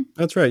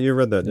 That's right. You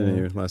read that, didn't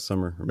you, last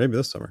summer? Or maybe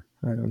this summer.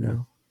 I don't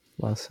know.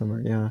 Last summer,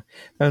 yeah.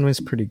 That one was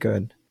pretty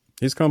good.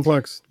 He's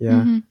complex.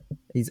 Yeah.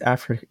 He's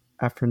aphoristic,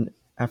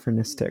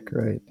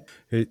 right?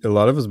 A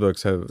lot of his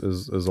books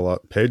is a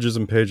lot, pages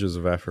and pages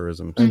of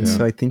aphorisms. And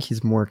so I think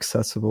he's more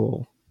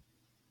accessible.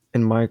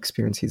 In my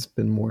experience, he's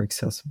been more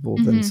accessible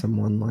than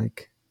someone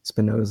like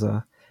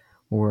Spinoza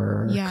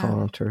or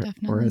Kant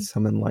or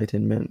some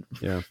Enlightenment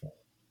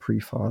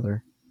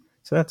pre-father.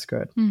 So that's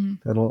good.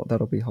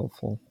 That'll be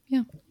helpful.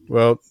 Yeah.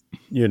 Well,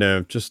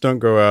 just don't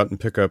go out and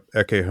pick up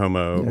Ecce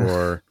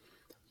Homo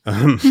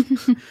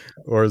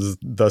or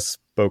Thus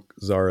Spoke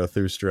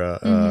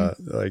Zarathustra.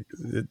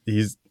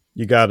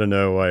 You got to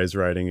know why he's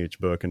writing each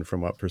book and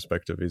from what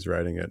perspective he's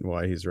writing it and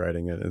why he's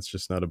writing it. It's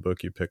just not a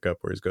book you pick up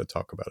where he's going to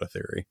talk about a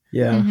theory.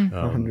 Yeah,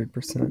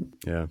 100%.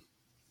 Yeah.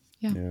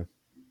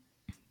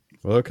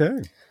 Well, okay.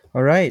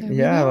 All right.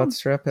 Yeah,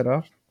 let's wrap it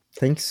up.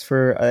 Thanks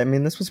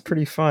this was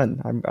pretty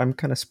fun. I'm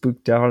kind of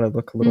spooked out. I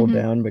look a little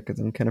down because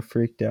I'm kind of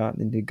freaked out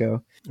and need to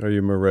go. Are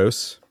you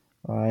morose?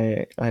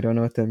 I don't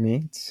know what that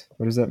means.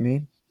 What does that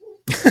mean?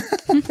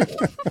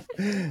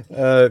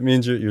 It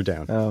means you're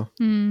down. Oh.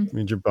 It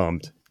means you're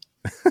bummed.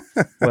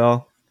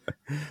 Well,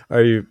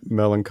 are you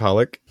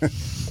melancholic?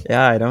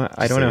 Yeah, I don't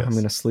know how I'm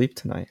going to sleep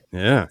tonight.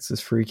 Yeah. This is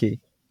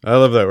freaky. I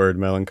love that word,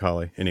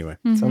 melancholy. Anyway.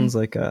 Sounds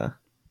like a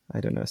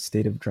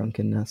state of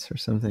drunkenness or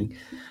something.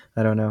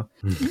 I don't know.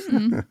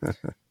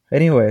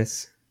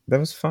 Anyways, that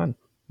was fun.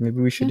 Maybe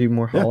we should do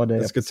more holiday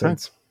episodes. Good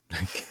times.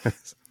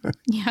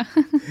 Yeah.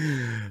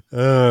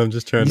 I'm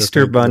just trying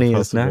Easter to think Bunny of the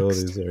is next.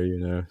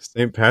 possibilities there,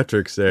 St.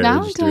 Patrick's Day.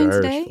 Valentine's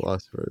Irish Day.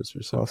 Philosophers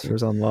or something.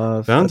 Philosophers on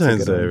Love.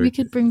 Valentine's Day. We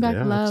could bring back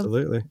love.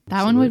 Absolutely.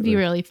 That one would be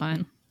really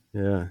fun.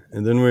 Yeah.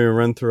 And then we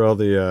run through all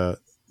the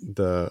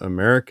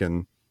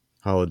American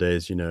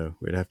holidays,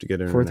 we'd have to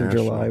get international. 4th of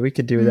July. We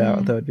could do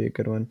that. That would be a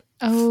good one.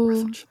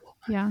 Oh,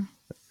 yeah.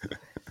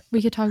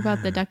 We could talk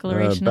about the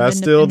Declaration of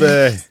Bastille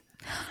Independence.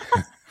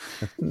 Day.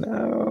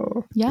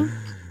 No. Yeah.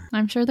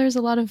 I'm sure there's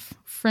a lot of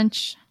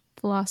French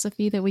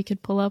philosophy that we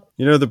could pull up.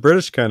 The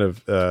British kind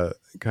of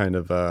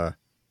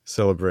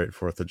celebrate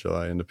 4th of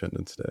July,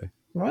 Independence Day.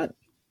 What?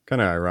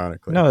 Kind of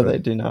ironically. No, they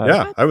do not.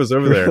 Yeah, I was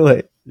over there.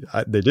 Really?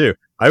 They do.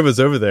 I was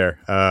over there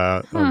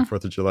on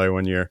 4th of July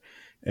one year.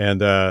 And,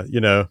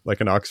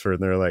 like in Oxford,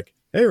 and they're like,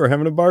 hey, we're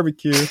having a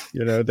barbecue,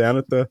 down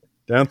at the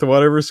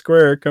whatever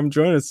square. Come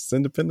join us. It's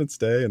Independence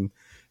Day. And,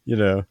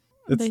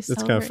 it's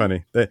kind of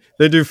funny. They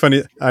do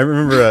funny. I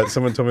remember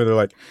someone told me they're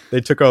like,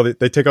 they take all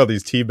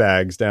these tea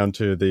bags down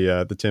to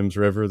the Thames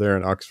River there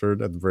in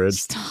Oxford at the bridge.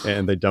 Stop.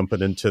 And they dump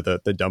it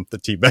they dump the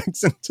tea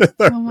bags into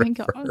the Oh my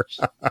river. gosh.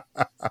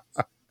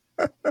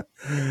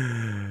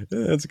 Yeah,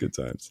 it's good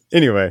times.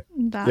 Anyway,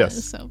 That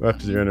is so we'll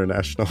have to funny. do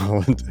international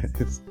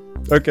holidays.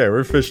 Okay, we're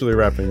officially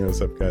wrapping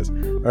this up, guys. All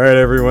right,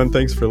 everyone,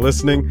 thanks for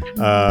listening.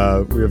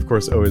 We, of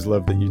course, always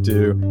love that you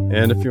do.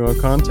 And if you want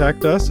to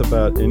contact us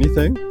about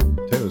anything,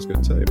 Taylor's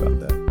going to tell you about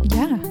that.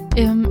 Yeah.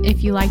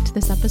 If you liked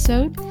this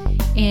episode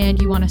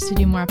and you want us to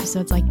do more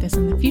episodes like this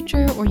in the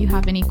future, or you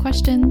have any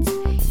questions,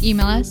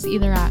 email us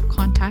either at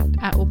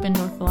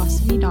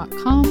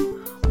contact@opendoorphilosophy.com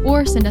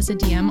or send us a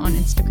DM on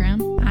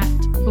Instagram at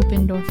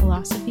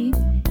opendoorphilosophy.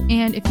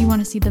 And if you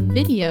want to see the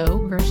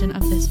video version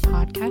of this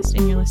podcast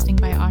and you're listening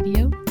by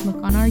audio,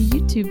 look on our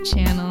YouTube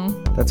channel.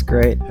 That's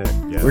great.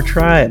 Yeah. We're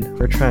trying.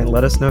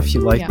 Let us know if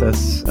you like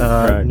this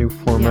new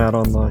format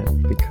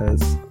online, because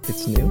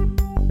it's new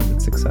and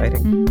it's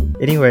exciting.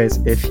 Mm-hmm. Anyways,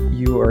 if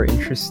you are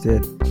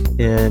interested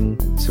in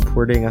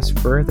supporting us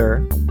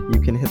further,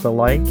 you can hit the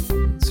like,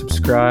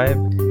 subscribe,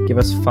 give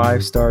us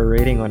 5-star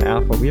rating on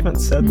Apple. We haven't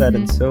said that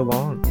in so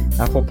long.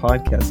 Apple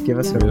Podcasts, give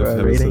us a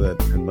rating.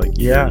 In like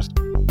years.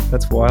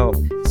 That's wild.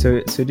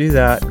 So do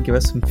that. Give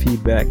us some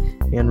feedback.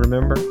 And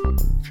remember,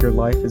 if your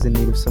life is in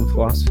need of some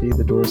philosophy,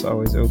 the door is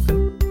always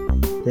open.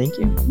 Thank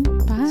you.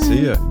 Bye.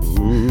 See ya.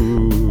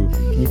 Ooh.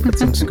 Can you put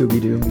some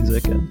Scooby-Doo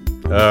music in?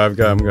 I'm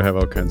gonna have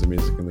all kinds of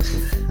music in this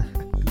one.